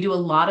so we do a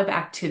lot of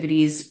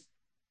activities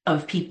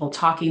of people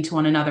talking to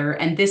one another.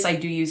 And this I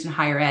do use in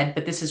higher ed,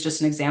 but this is just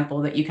an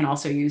example that you can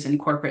also use in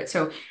corporate.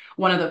 So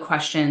one of the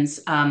questions,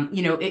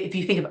 if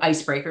you think of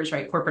icebreakers,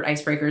 right? Corporate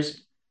icebreakers,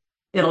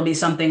 it'll be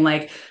something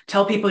like,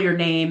 tell people your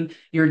name,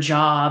 your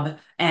job,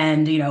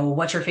 and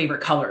what your favorite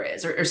color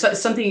is, or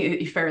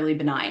something fairly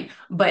benign.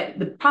 But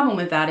the problem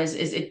with that is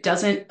it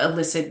doesn't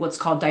elicit what's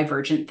called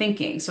divergent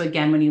thinking. So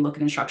again, when you look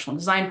at instructional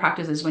design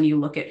practices, when you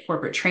look at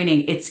corporate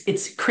training,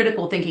 it's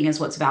critical thinking is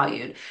what's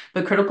valued.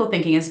 But critical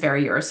thinking is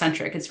very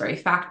Eurocentric. It's very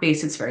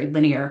fact-based. It's very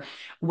linear,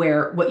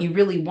 where what you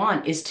really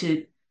want is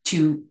to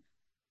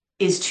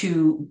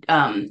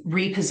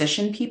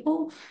reposition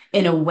people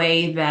in a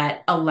way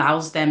that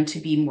allows them to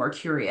be more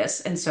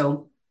curious. And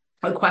so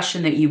a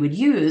question that you would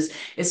use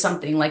is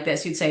something like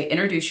this. You'd say,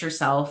 introduce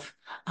yourself.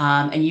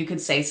 And you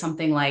could say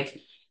something like,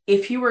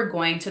 if you were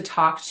going to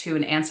talk to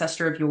an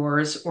ancestor of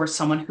yours or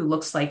someone who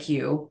looks like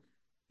you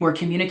or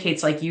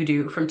communicates like you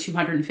do from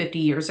 250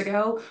 years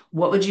ago,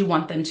 what would you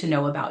want them to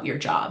know about your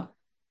job?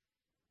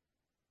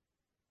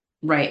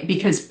 Right?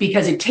 Because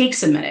it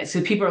takes a minute.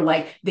 So people are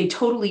like,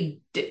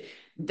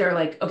 they're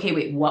like, okay,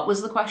 wait, what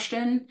was the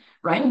question?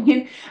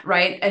 Right.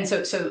 Right. And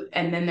so,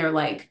 and then they're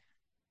like,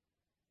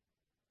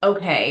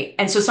 okay.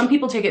 And so some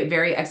people take it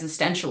very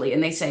existentially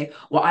and they say,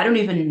 well, I don't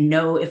even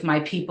know if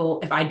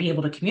if I'd be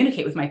able to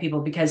communicate with my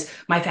people because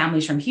my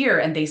family's from here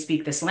and they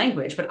speak this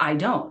language, but I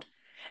don't.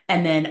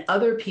 And then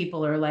other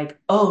people are like,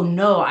 oh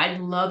no, I'd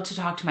love to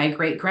talk to my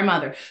great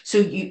grandmother.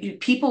 So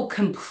people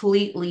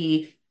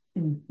completely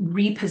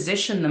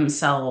reposition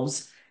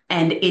themselves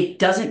and it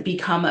doesn't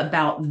become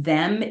about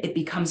them, it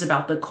becomes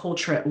about the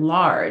culture at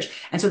large.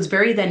 And so it's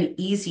very then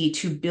easy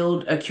to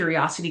build a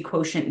curiosity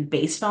quotient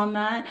based on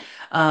that,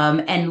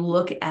 and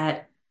look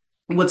at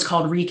what's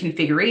called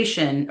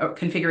reconfiguration or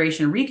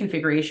configuration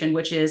reconfiguration,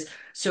 which is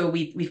so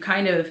we've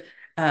kind of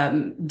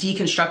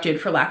deconstructed,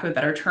 for lack of a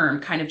better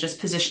term, kind of just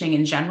positioning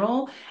in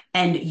general.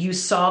 And you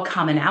saw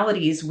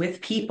commonalities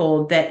with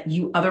people that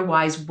you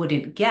otherwise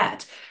wouldn't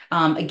get.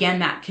 Again,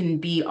 that can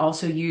be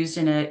also used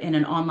in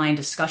an online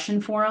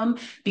discussion forum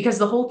because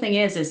the whole thing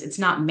is it's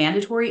not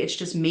mandatory. It's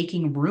just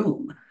making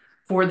room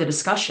for the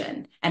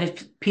discussion. And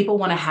if people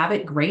want to have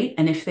it, great.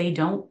 And if they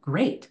don't,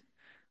 great.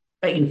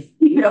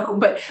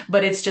 But,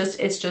 but it's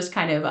just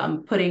kind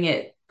of putting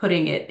it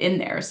in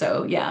there.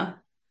 So yeah.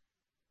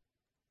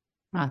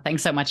 Oh,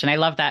 thanks so much. And I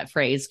love that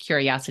phrase,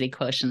 curiosity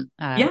quotient.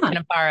 Yeah. I'm going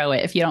to borrow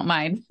it if you don't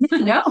mind.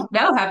 No,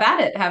 have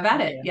at it. Have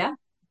at it. Yeah.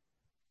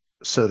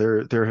 So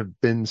there have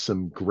been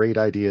some great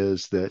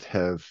ideas that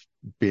have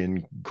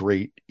been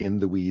great in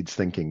the weeds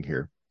thinking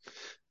here.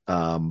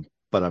 But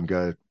I'm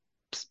going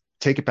to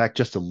take it back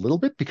just a little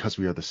bit because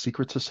we are the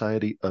secret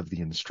society of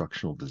the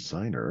instructional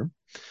designer.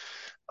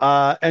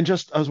 And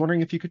just, I was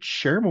wondering if you could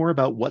share more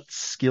about what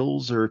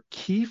skills are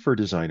key for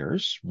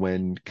designers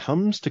when it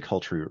comes to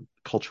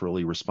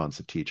culturally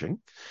responsive teaching,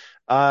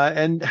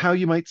 and how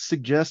you might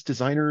suggest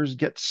designers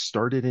get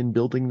started in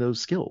building those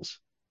skills.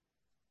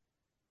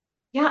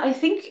 Yeah, I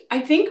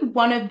think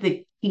one of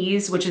the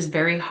keys, which is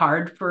very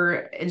hard for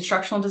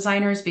instructional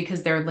designers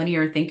because they're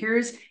linear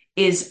thinkers,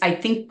 is I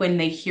think when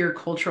they hear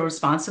cultural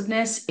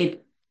responsiveness,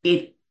 it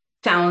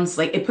sounds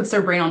like it puts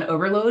their brain on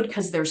overload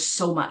because there's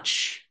so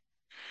much.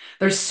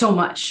 There's so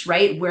much,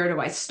 right? Where do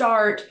I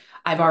start?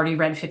 I've already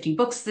read 50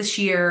 books this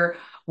year.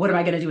 What am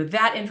I going to do with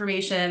that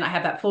information? I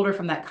have that folder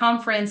from that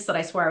conference that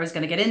I swore I was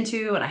going to get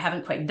into, and I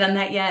haven't quite done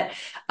that yet.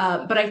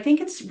 But I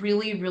think it's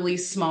really, really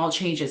small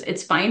changes.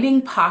 It's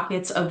finding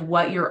pockets of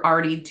what you're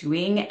already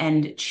doing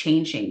and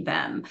changing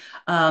them.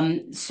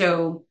 An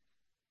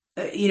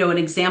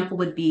example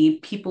would be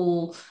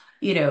people,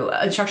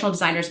 instructional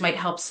designers might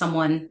help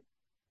someone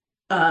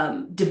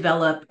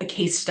develop a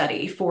case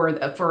study for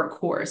a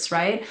course,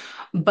 right?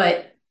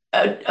 But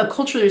a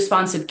culturally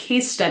responsive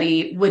case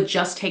study would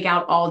just take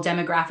out all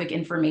demographic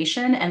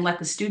information and let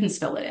the students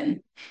fill it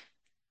in.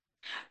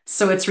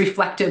 So it's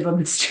reflective of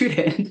the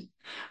student,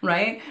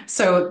 right?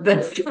 So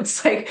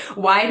it's like,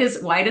 why does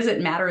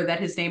it matter that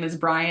his name is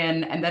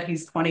Brian and that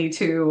he's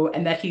 22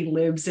 and that he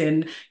lives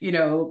in,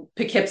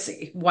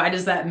 Poughkeepsie? Why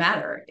does that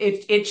matter?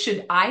 It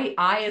should,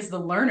 I as the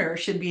learner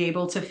should be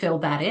able to fill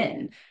that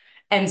in.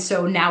 And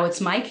so now it's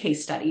my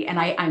case study, and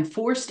I'm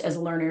forced as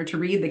a learner to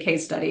read the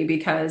case study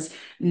because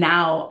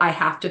now I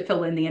have to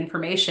fill in the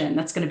information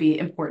that's going to be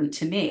important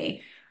to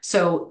me.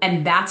 So,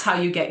 and that's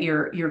how you get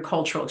your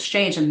cultural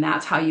exchange, and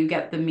that's how you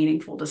get the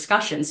meaningful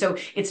discussion. So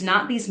it's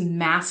not these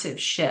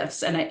massive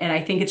shifts, and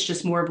I think it's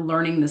just more of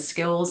learning the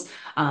skills.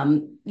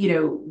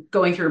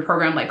 Going through a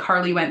program like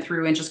Carly went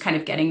through and just kind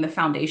of getting the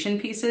foundation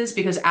pieces,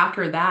 because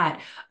after that,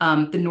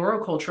 the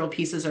neurocultural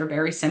pieces are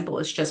very simple.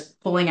 It's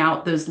just pulling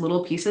out those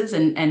little pieces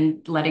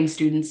and letting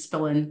students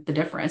fill in the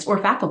difference, or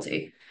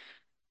faculty.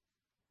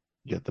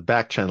 Yeah, the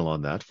back channel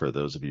on that, for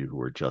those of you who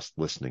were just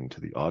listening to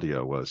the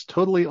audio, was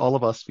totally all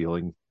of us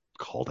feeling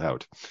called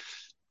out.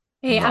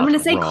 Hey, I'm Not going to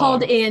say wrong.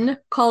 called in,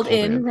 Called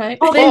in. right?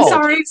 Oh, Called.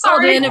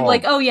 Called in of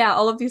like, Called. oh yeah,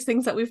 all of these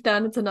things that we've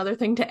done, it's another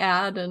thing to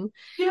add. And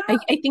Yeah.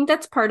 I think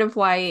that's part of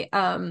why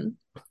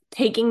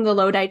taking the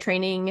Lodi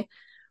training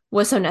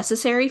was so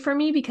necessary for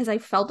me, because I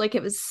felt like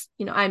it was,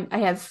 I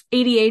have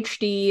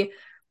ADHD,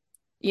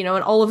 and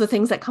all of the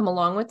things that come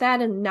along with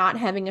that, and not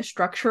having a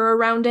structure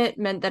around it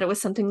meant that it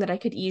was something that I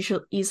could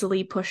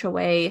easily push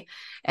away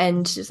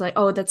and just like,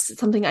 oh, that's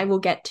something I will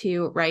get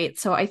to, right?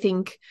 So I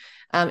think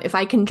if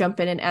I can jump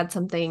in and add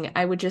something,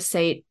 I would just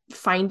say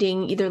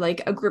finding either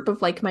like a group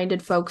of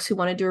like-minded folks who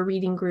want to do a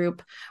reading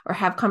group or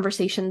have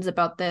conversations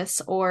about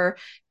this, or,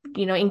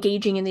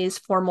 engaging in these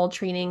formal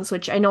trainings,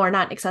 which I know are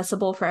not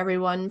accessible for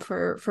everyone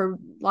for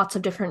lots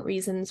of different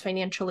reasons,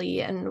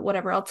 financially and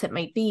whatever else it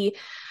might be.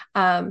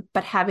 But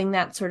having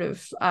that sort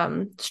of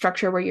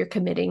structure where you're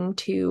committing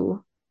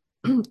to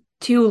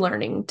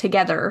learning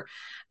together.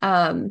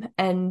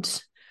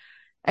 And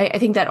I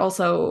think that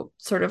also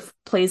sort of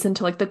plays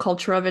into like the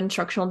culture of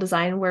instructional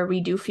design, where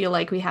we do feel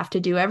like we have to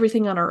do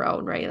everything on our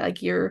own, right? Like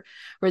we're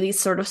these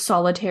sort of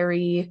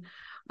solitary,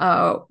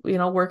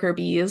 worker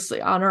bees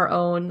on our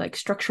own, like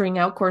structuring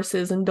out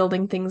courses and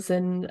building things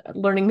in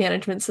learning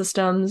management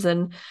systems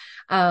and,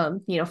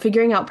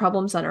 figuring out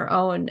problems on our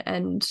own.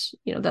 And,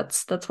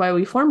 that's why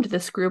we formed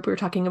this group. We were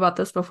talking about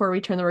this before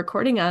we turned the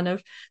recording on,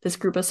 of this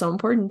group is so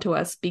important to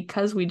us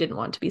because we didn't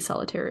want to be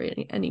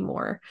solitary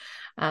anymore.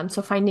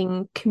 So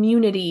finding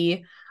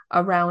community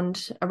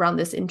around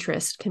this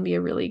interest can be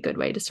a really good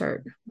way to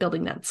start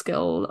building that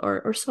skill,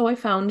 or so I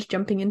found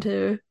jumping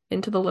into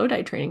the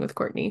Lodi training with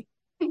Courtney.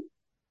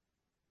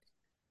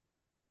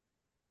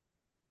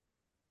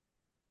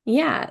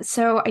 Yeah,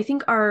 so I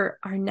think our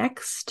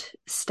next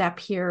step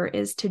here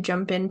is to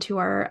jump into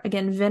our,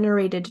 again,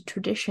 venerated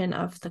tradition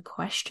of the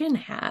question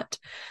hat.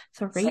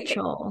 So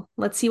Rachel,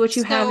 let's see what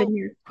you have in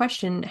your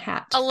question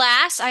hat.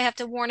 Alas, I have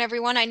to warn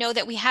everyone, I know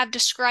that we have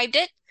described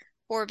it,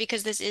 or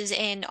because this is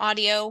an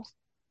audio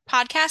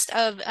podcast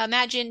of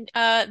imagine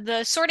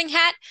the sorting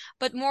hat,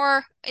 but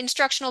more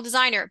instructional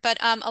designer. But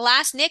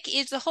alas, Nick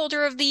is the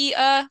holder of the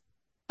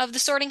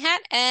sorting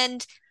hat,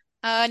 and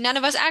none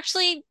of us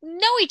actually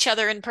know each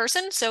other in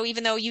person. So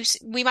even though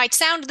we might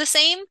sound the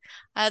same,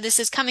 this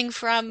is coming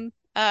from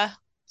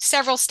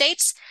several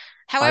states.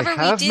 However, I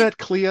have we did met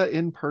Clea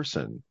in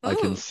person. I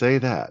can say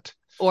that.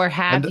 Or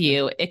have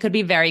you? It could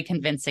be very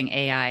convincing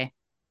AI.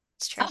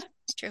 It's true.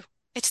 It's true.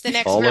 It's the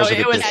next All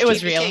version. over the It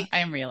was GPT. real. I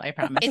am real. I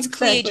promise. It's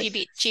Clea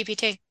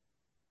GPT.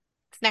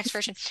 Next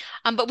version.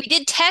 But we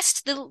did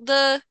test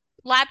the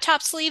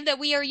laptop sleeve that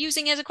we are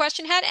using as a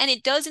question hat, and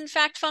it does in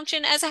fact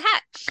function as a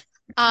hat.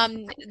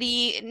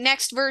 The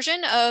next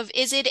version of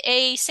is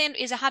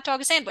a hot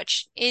dog a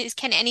sandwich?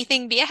 Can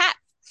anything be a hat?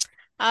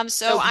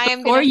 So I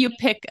am before you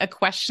pick a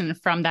question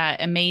from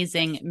that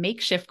amazing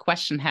makeshift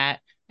question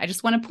hat, I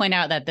just want to point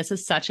out that this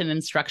is such an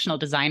instructional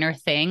designer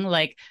thing.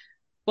 Like,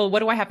 well, what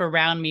do I have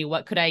around me?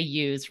 What could I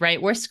use,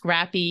 right? We're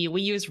scrappy.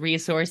 We use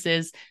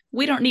resources.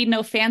 We don't need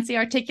no fancy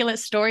articulate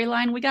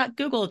storyline. We got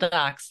Google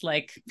Docs.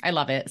 Like, I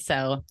love it.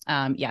 So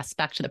yes,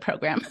 back to the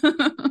program.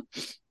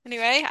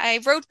 Anyway,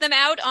 I wrote them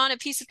out on a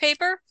piece of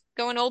paper,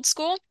 going old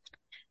school.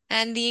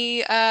 And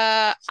the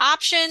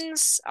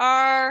options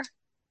are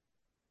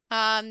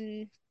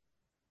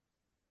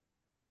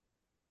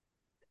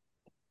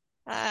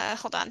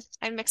hold on,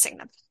 I'm mixing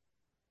them.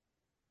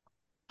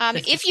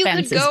 If you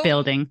could go,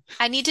 building.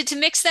 I needed to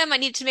mix them. I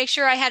needed to make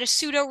sure I had a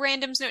pseudo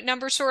random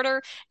number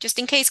sorter, just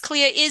in case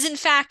Clea is in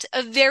fact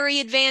a very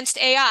advanced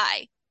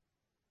AI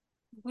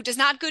who does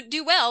not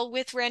do well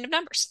with random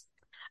numbers.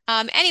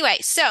 Anyway,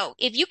 so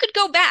if you could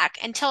go back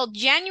and tell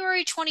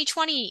January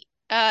 2020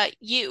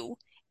 you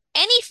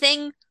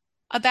anything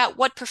about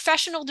what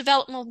professional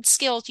development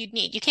skills you'd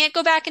need. You can't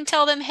go back and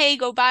tell them, hey,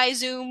 go buy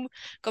Zoom,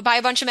 go buy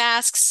a bunch of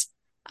masks,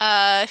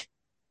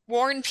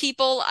 warn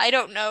people, I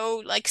don't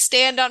know, like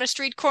stand on a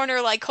street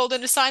corner, like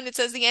holding a sign that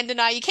says the end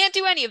and I. You can't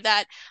do any of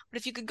that. But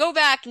if you could go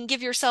back and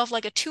give yourself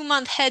like a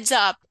 2-month heads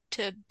up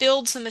to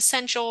build some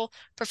essential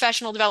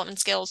professional development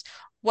skills,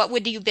 what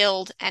would you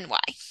build and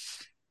why?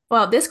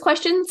 Well, this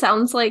question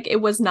sounds like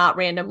it was not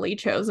randomly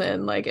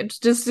chosen. Like it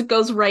just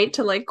goes right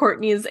to like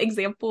Courtney's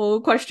example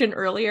question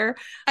earlier.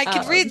 I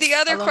could read the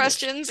other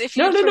questions if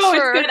you No,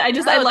 prefer. it's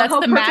good. I love how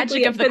the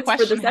magic of the fits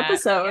for this hat.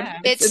 episode. Yeah.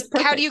 It's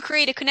how do you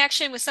create a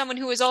connection with someone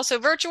who is also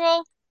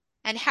virtual?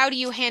 And how do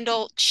you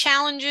handle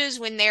challenges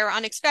when they're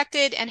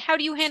unexpected? And how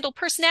do you handle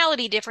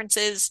personality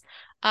differences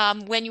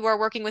when you are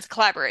working with a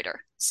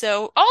collaborator?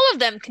 So all of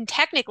them can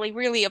technically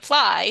really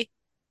apply.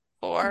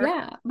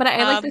 Yeah, but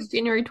I like this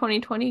January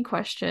 2020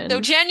 question. So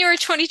January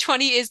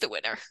 2020 is the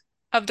winner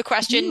of the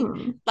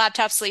question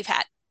laptop sleeve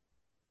hat.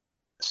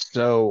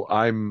 So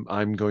I'm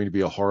going to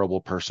be a horrible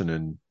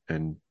person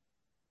and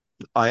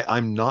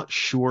I'm not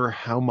sure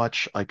how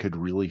much I could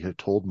really have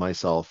told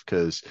myself,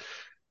 because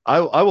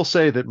I will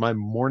say that my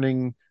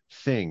morning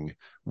thing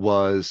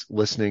was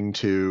listening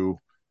to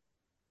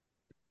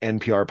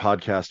NPR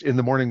podcast in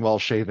the morning while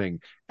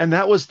shaving, and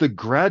that was the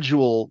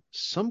gradual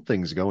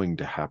something's going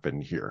to happen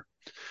here.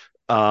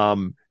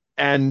 And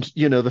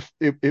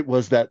it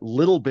was that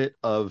little bit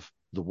of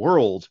the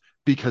world,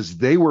 because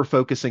they were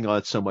focusing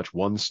on so much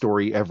one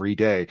story every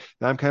day.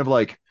 And I'm kind of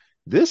like,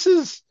 this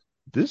is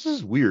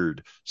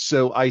weird.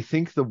 So I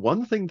think the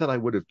one thing that I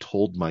would have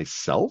told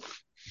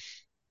myself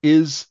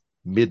is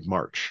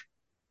mid-March.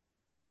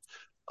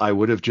 I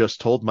would have just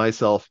told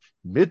myself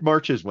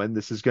mid-March is when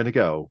this is going to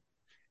go.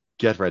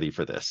 Get ready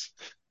for this.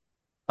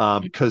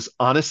 Because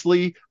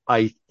honestly,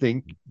 I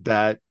think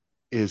that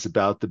is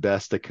about the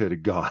best I could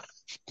have gone.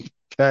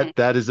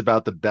 That is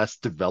about the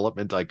best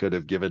development I could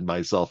have given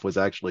myself, was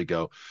actually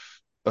go,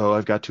 oh,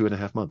 I've got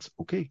 2.5 months.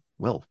 Okay,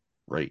 well,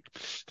 right.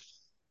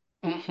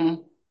 This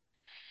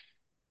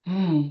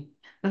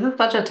is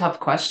such a tough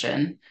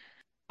question.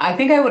 I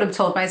think I would have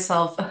told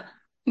myself,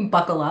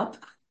 buckle up.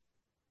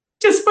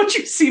 Just put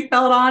your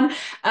seatbelt on.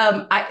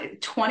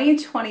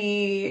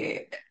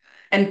 2020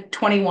 and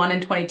 21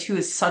 and 22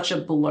 is such a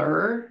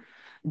blur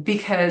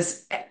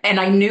and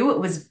I knew it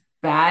was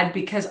bad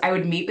because I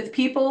would meet with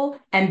people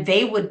and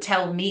they would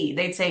tell me,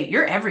 they'd say,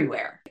 you're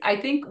everywhere. I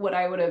think what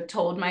I would have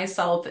told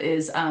myself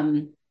is,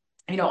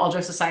 all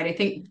jokes aside, I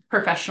think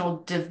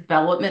professional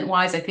development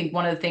wise, I think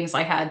one of the things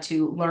I had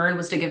to learn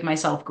was to give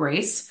myself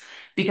grace,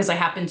 because I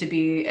happen to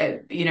be a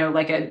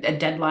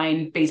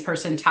deadline based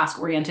person, task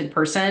oriented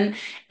person.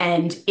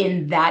 And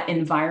in that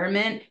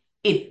environment,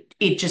 it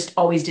just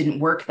always didn't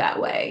work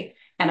that way.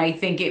 And I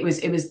think that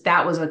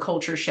was a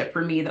culture shift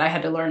for me, that I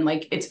had to learn,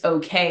 like, it's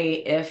okay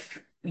if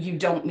you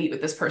don't meet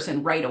with this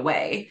person right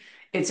away.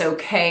 It's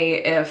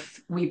okay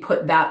if we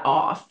put that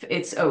off.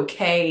 It's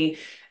okay,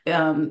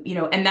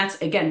 and that's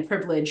again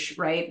privilege,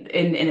 right?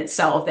 In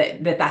itself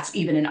that's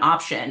even an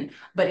option.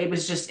 But it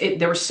was just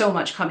there was so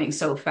much coming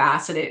so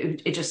fast that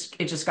it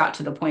just got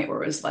to the point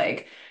where it was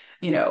like,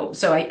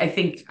 so I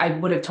think I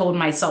would have told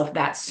myself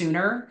that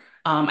sooner.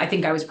 I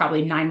think I was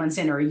probably 9 months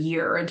in or a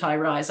year until I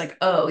realized like,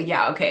 oh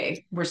yeah,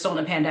 okay, we're still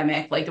in a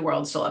pandemic. Like the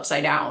world's still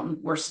upside down.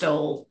 We're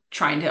still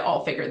trying to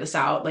all figure this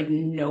out. Like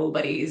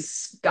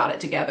nobody's got it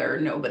together.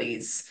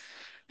 Nobody's,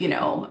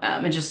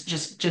 and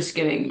just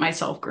giving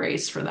myself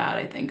grace for that,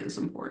 I think is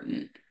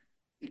important.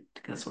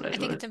 That's what I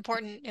think it's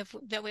important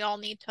that we all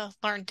need to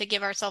learn to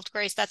give ourselves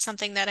grace. That's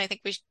something that I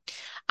think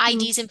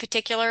IDs in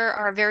particular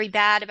are very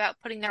bad about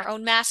putting their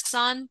own masks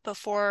on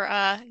before,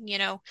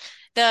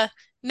 the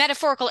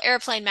metaphorical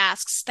airplane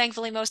masks.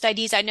 Thankfully, most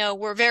IDs I know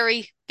were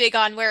very big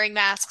on wearing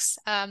masks,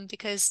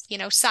 because,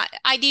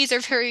 IDs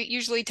are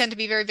usually tend to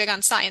be very big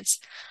on science.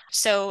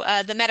 So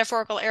the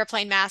metaphorical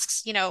airplane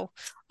masks,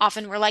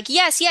 often we're like,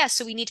 yes, yes,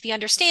 so we need to be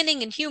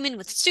understanding and human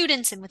with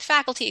students and with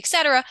faculty,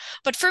 etc.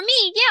 But for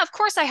me, yeah, of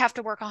course I have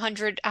to work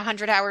 100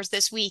 hours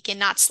this week and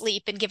not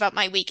sleep and give up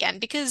my weekend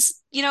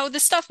because, the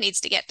stuff needs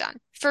to get done.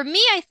 For me,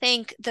 I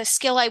think the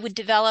skill I would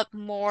develop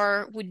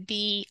more would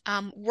be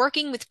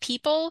working with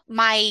people,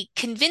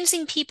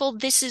 convincing people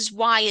this is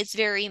why it's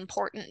very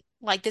important.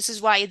 Like, this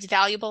is why it's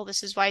valuable.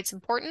 This is why it's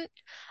important.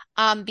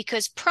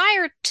 Because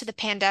prior to the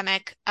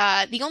pandemic,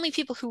 the only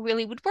people who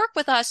really would work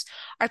with us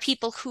are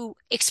people who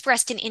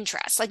expressed an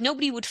interest. Like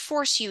nobody would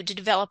force you to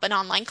develop an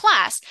online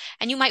class,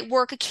 and you might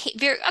work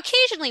very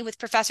occasionally with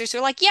professors who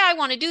are like, "Yeah, I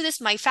want to do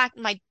this. My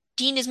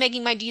dean is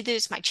making me do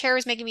this. My chair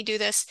is making me do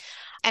this,"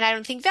 and I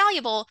don't think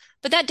valuable.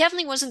 But that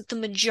definitely wasn't the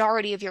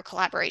majority of your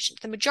collaborations.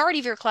 The majority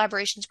of your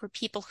collaborations were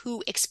people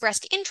who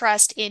expressed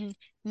interest in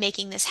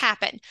making this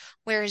happen.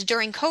 Whereas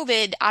during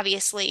COVID,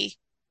 obviously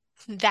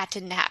that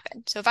didn't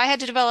happen. So if I had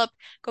to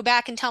go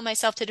back and tell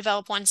myself to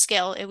develop one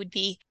skill, it would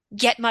be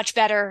get much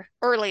better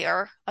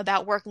earlier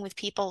about working with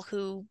people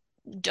who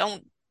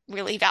don't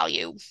really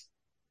value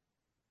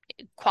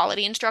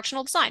quality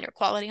instructional design or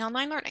quality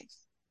online learning.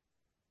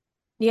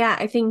 Yeah,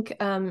 I think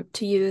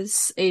to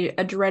use a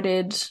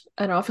dreaded,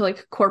 I don't know, I feel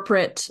like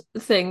corporate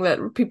thing that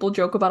people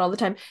joke about all the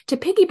time, to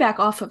piggyback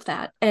off of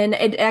that. And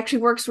it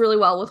actually works really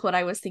well with what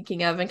I was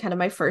thinking of, and kind of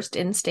my first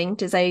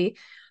instinct is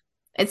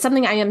it's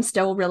something I am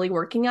still really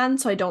working on.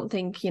 So I don't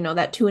think,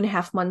 that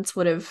 2.5 months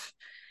would have,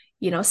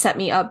 set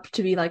me up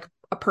to be like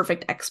a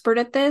perfect expert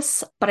at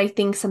this. But I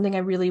think something I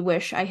really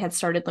wish I had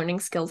started learning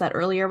skills at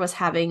earlier was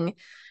having,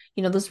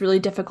 those really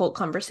difficult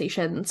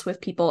conversations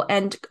with people,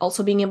 and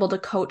also being able to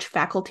coach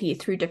faculty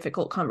through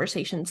difficult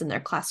conversations in their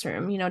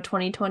classroom.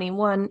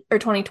 2021 or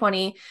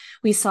 2020,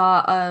 we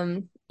saw,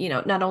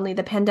 not only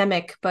the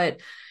pandemic, but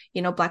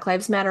Black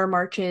Lives Matter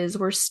marches.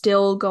 We're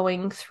still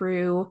going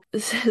through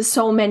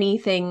so many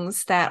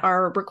things that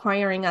are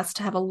requiring us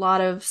to have a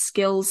lot of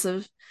skills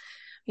of,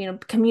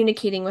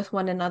 communicating with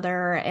one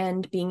another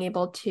and being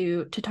able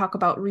to talk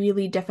about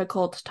really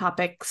difficult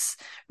topics,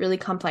 really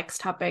complex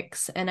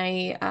topics. And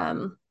I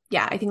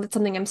think that's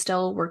something I'm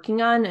still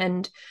working on.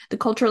 And the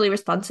culturally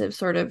responsive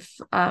sort of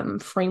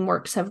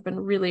frameworks have been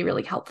really,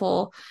 really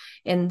helpful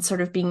in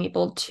sort of being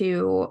able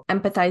to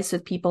empathize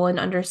with people and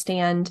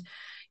understand,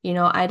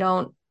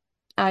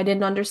 I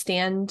didn't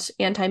understand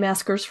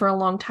anti-maskers for a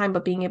long time,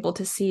 but being able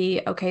to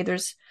see, okay,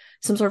 there's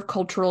some sort of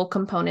cultural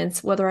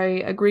components, whether I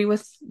agree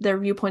with their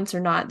viewpoints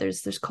or not,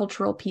 there's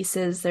cultural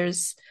pieces,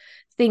 there's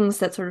things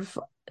that sort of,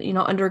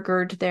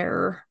 undergird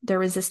their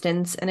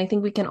resistance. And I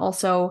think we can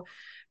also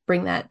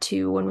bring that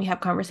to when we have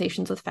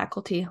conversations with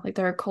faculty. Like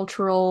there are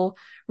cultural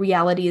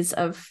realities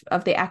of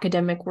the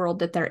academic world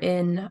that they're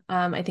in.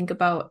 I think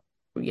about,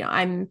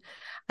 I'm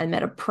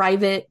at a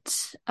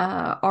private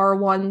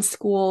R1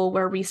 school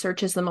where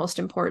research is the most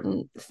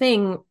important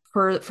thing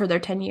for their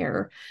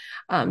 10-year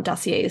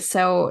dossiers.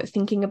 So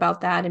thinking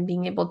about that and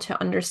being able to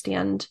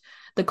understand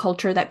the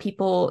culture that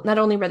people, not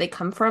only where they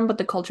come from, but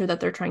the culture that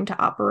they're trying to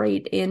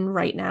operate in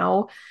right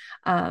now.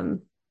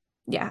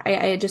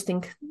 I just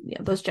think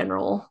those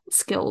general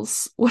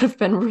skills would have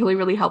been really,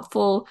 really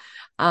helpful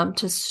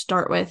to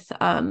start with.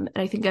 And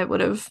I think I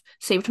would have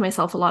saved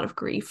myself a lot of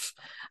grief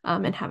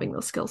and having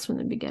those skills from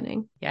the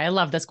beginning. Yeah, I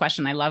love this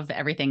question. I love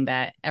everything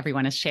that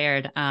everyone has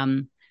shared.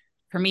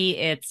 For me,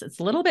 it's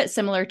a little bit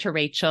similar to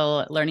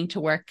Rachel, learning to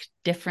work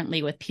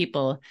differently with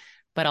people,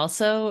 but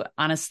also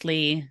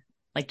honestly,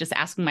 like just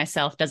asking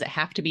myself, does it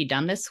have to be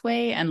done this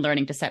way? And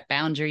learning to set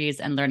boundaries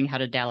and learning how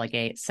to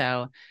delegate.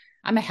 So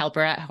I'm a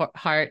helper at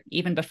heart,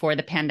 even before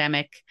the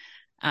pandemic.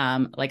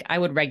 Like I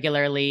would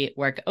regularly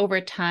work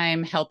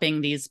overtime,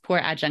 helping these poor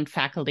adjunct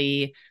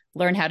faculty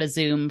learn how to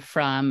Zoom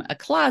from a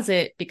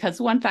closet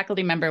because one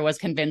faculty member was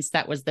convinced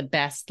that was the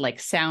best like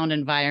sound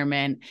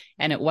environment.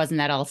 And it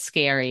wasn't at all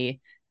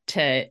scary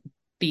to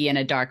be in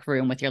a dark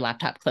room with your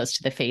laptop close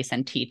to the face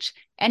and teach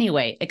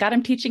Anyway, it got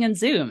him teaching in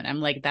Zoom. And I'm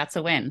like, that's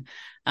a win.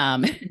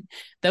 Um,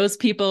 those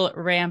people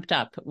ramped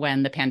up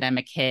when the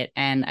pandemic hit.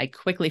 And I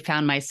quickly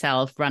found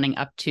myself running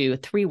up to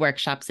 3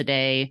 workshops a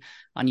day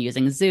on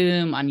using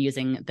Zoom, on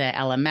using the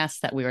LMS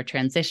that we were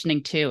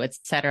transitioning to, et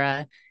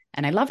cetera.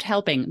 And I loved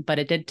helping, but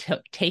it did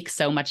take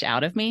so much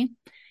out of me.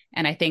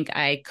 And I think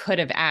I could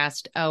have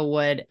asked, oh,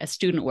 would a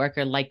student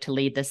worker like to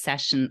lead this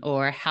session?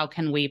 Or how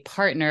can we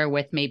partner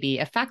with maybe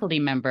a faculty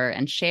member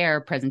and share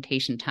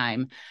presentation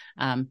time?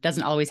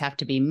 Doesn't always have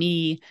to be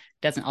me,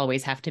 doesn't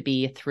always have to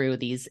be through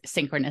these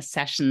synchronous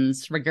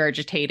sessions,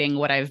 regurgitating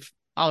what I've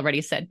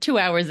already said 2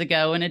 hours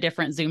ago in a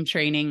different Zoom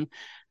training.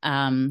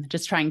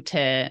 Just trying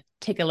to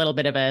take a little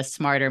bit of a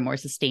smarter, more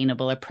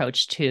sustainable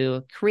approach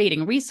to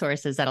creating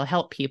resources that'll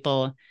help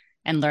people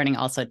and learning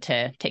also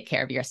to take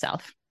care of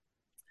yourself.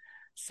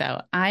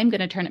 So I'm going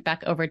to turn it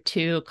back over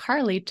to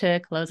Carly to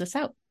close us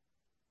out.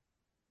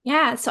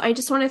 Yeah, so I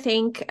just want to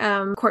thank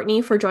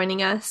Courtney for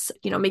joining us,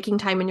 making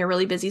time in your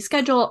really busy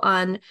schedule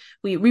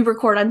we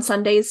record on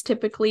Sundays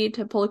typically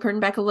to pull the curtain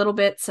back a little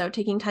bit. So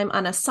taking time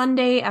on a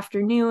Sunday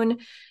afternoon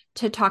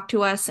to talk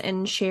to us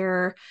and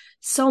share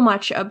so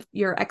much of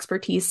your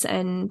expertise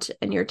and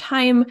your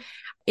time.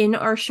 In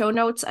our show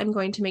notes, I'm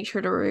going to make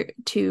sure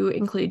to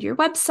include your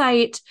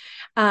website,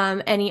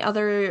 any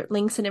other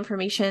links and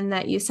information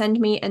that you send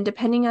me. And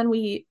depending on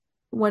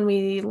when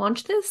we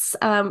launch this,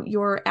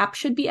 your app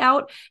should be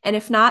out. And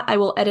if not, I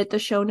will edit the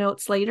show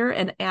notes later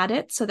and add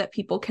it so that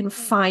people can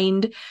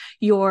find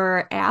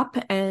your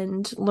app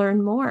and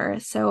learn more.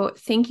 So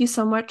thank you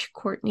so much,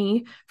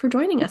 Courtney, for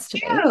joining us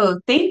today.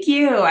 Thank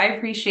you. I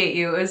appreciate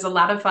you. It was a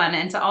lot of fun.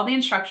 And to all the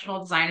instructional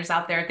designers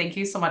out there, thank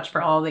you so much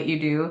for all that you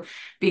do,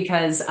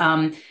 because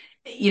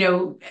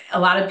a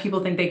lot of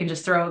people think they can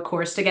just throw a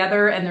course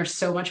together, and there's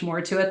so much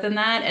more to it than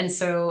that. And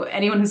so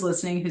anyone who's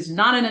listening who's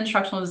not an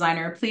instructional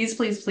designer, please,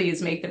 please,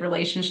 please make the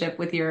relationship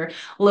with your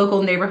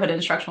local neighborhood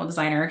instructional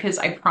designer, because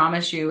I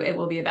promise you it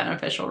will be a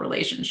beneficial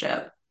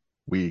relationship.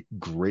 We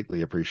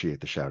greatly appreciate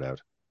the shout out,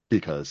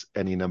 because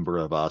any number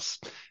of us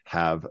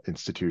have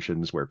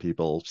institutions where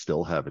people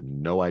still have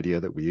no idea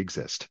that we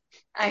exist.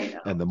 I know.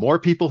 And the more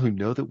people who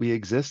know that we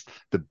exist,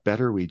 the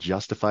better we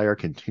justify our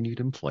continued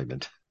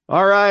employment.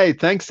 All right.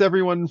 Thanks,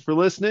 everyone, for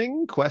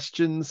listening.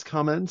 Questions,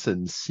 comments,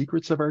 and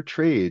secrets of our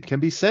trade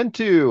can be sent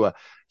to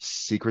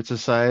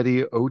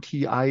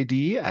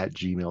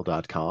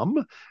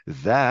secretsocietyotid@gmail.com.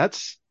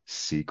 That's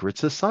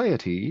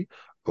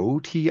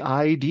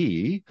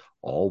secretsocietyotid,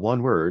 all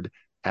one word,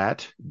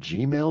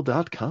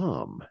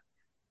 @gmail.com.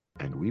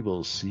 And we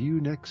will see you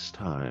next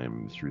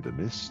time through the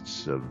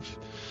mists of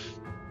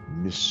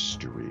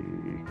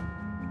mystery.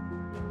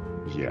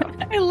 Yeah.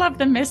 I love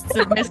the mists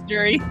of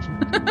mystery.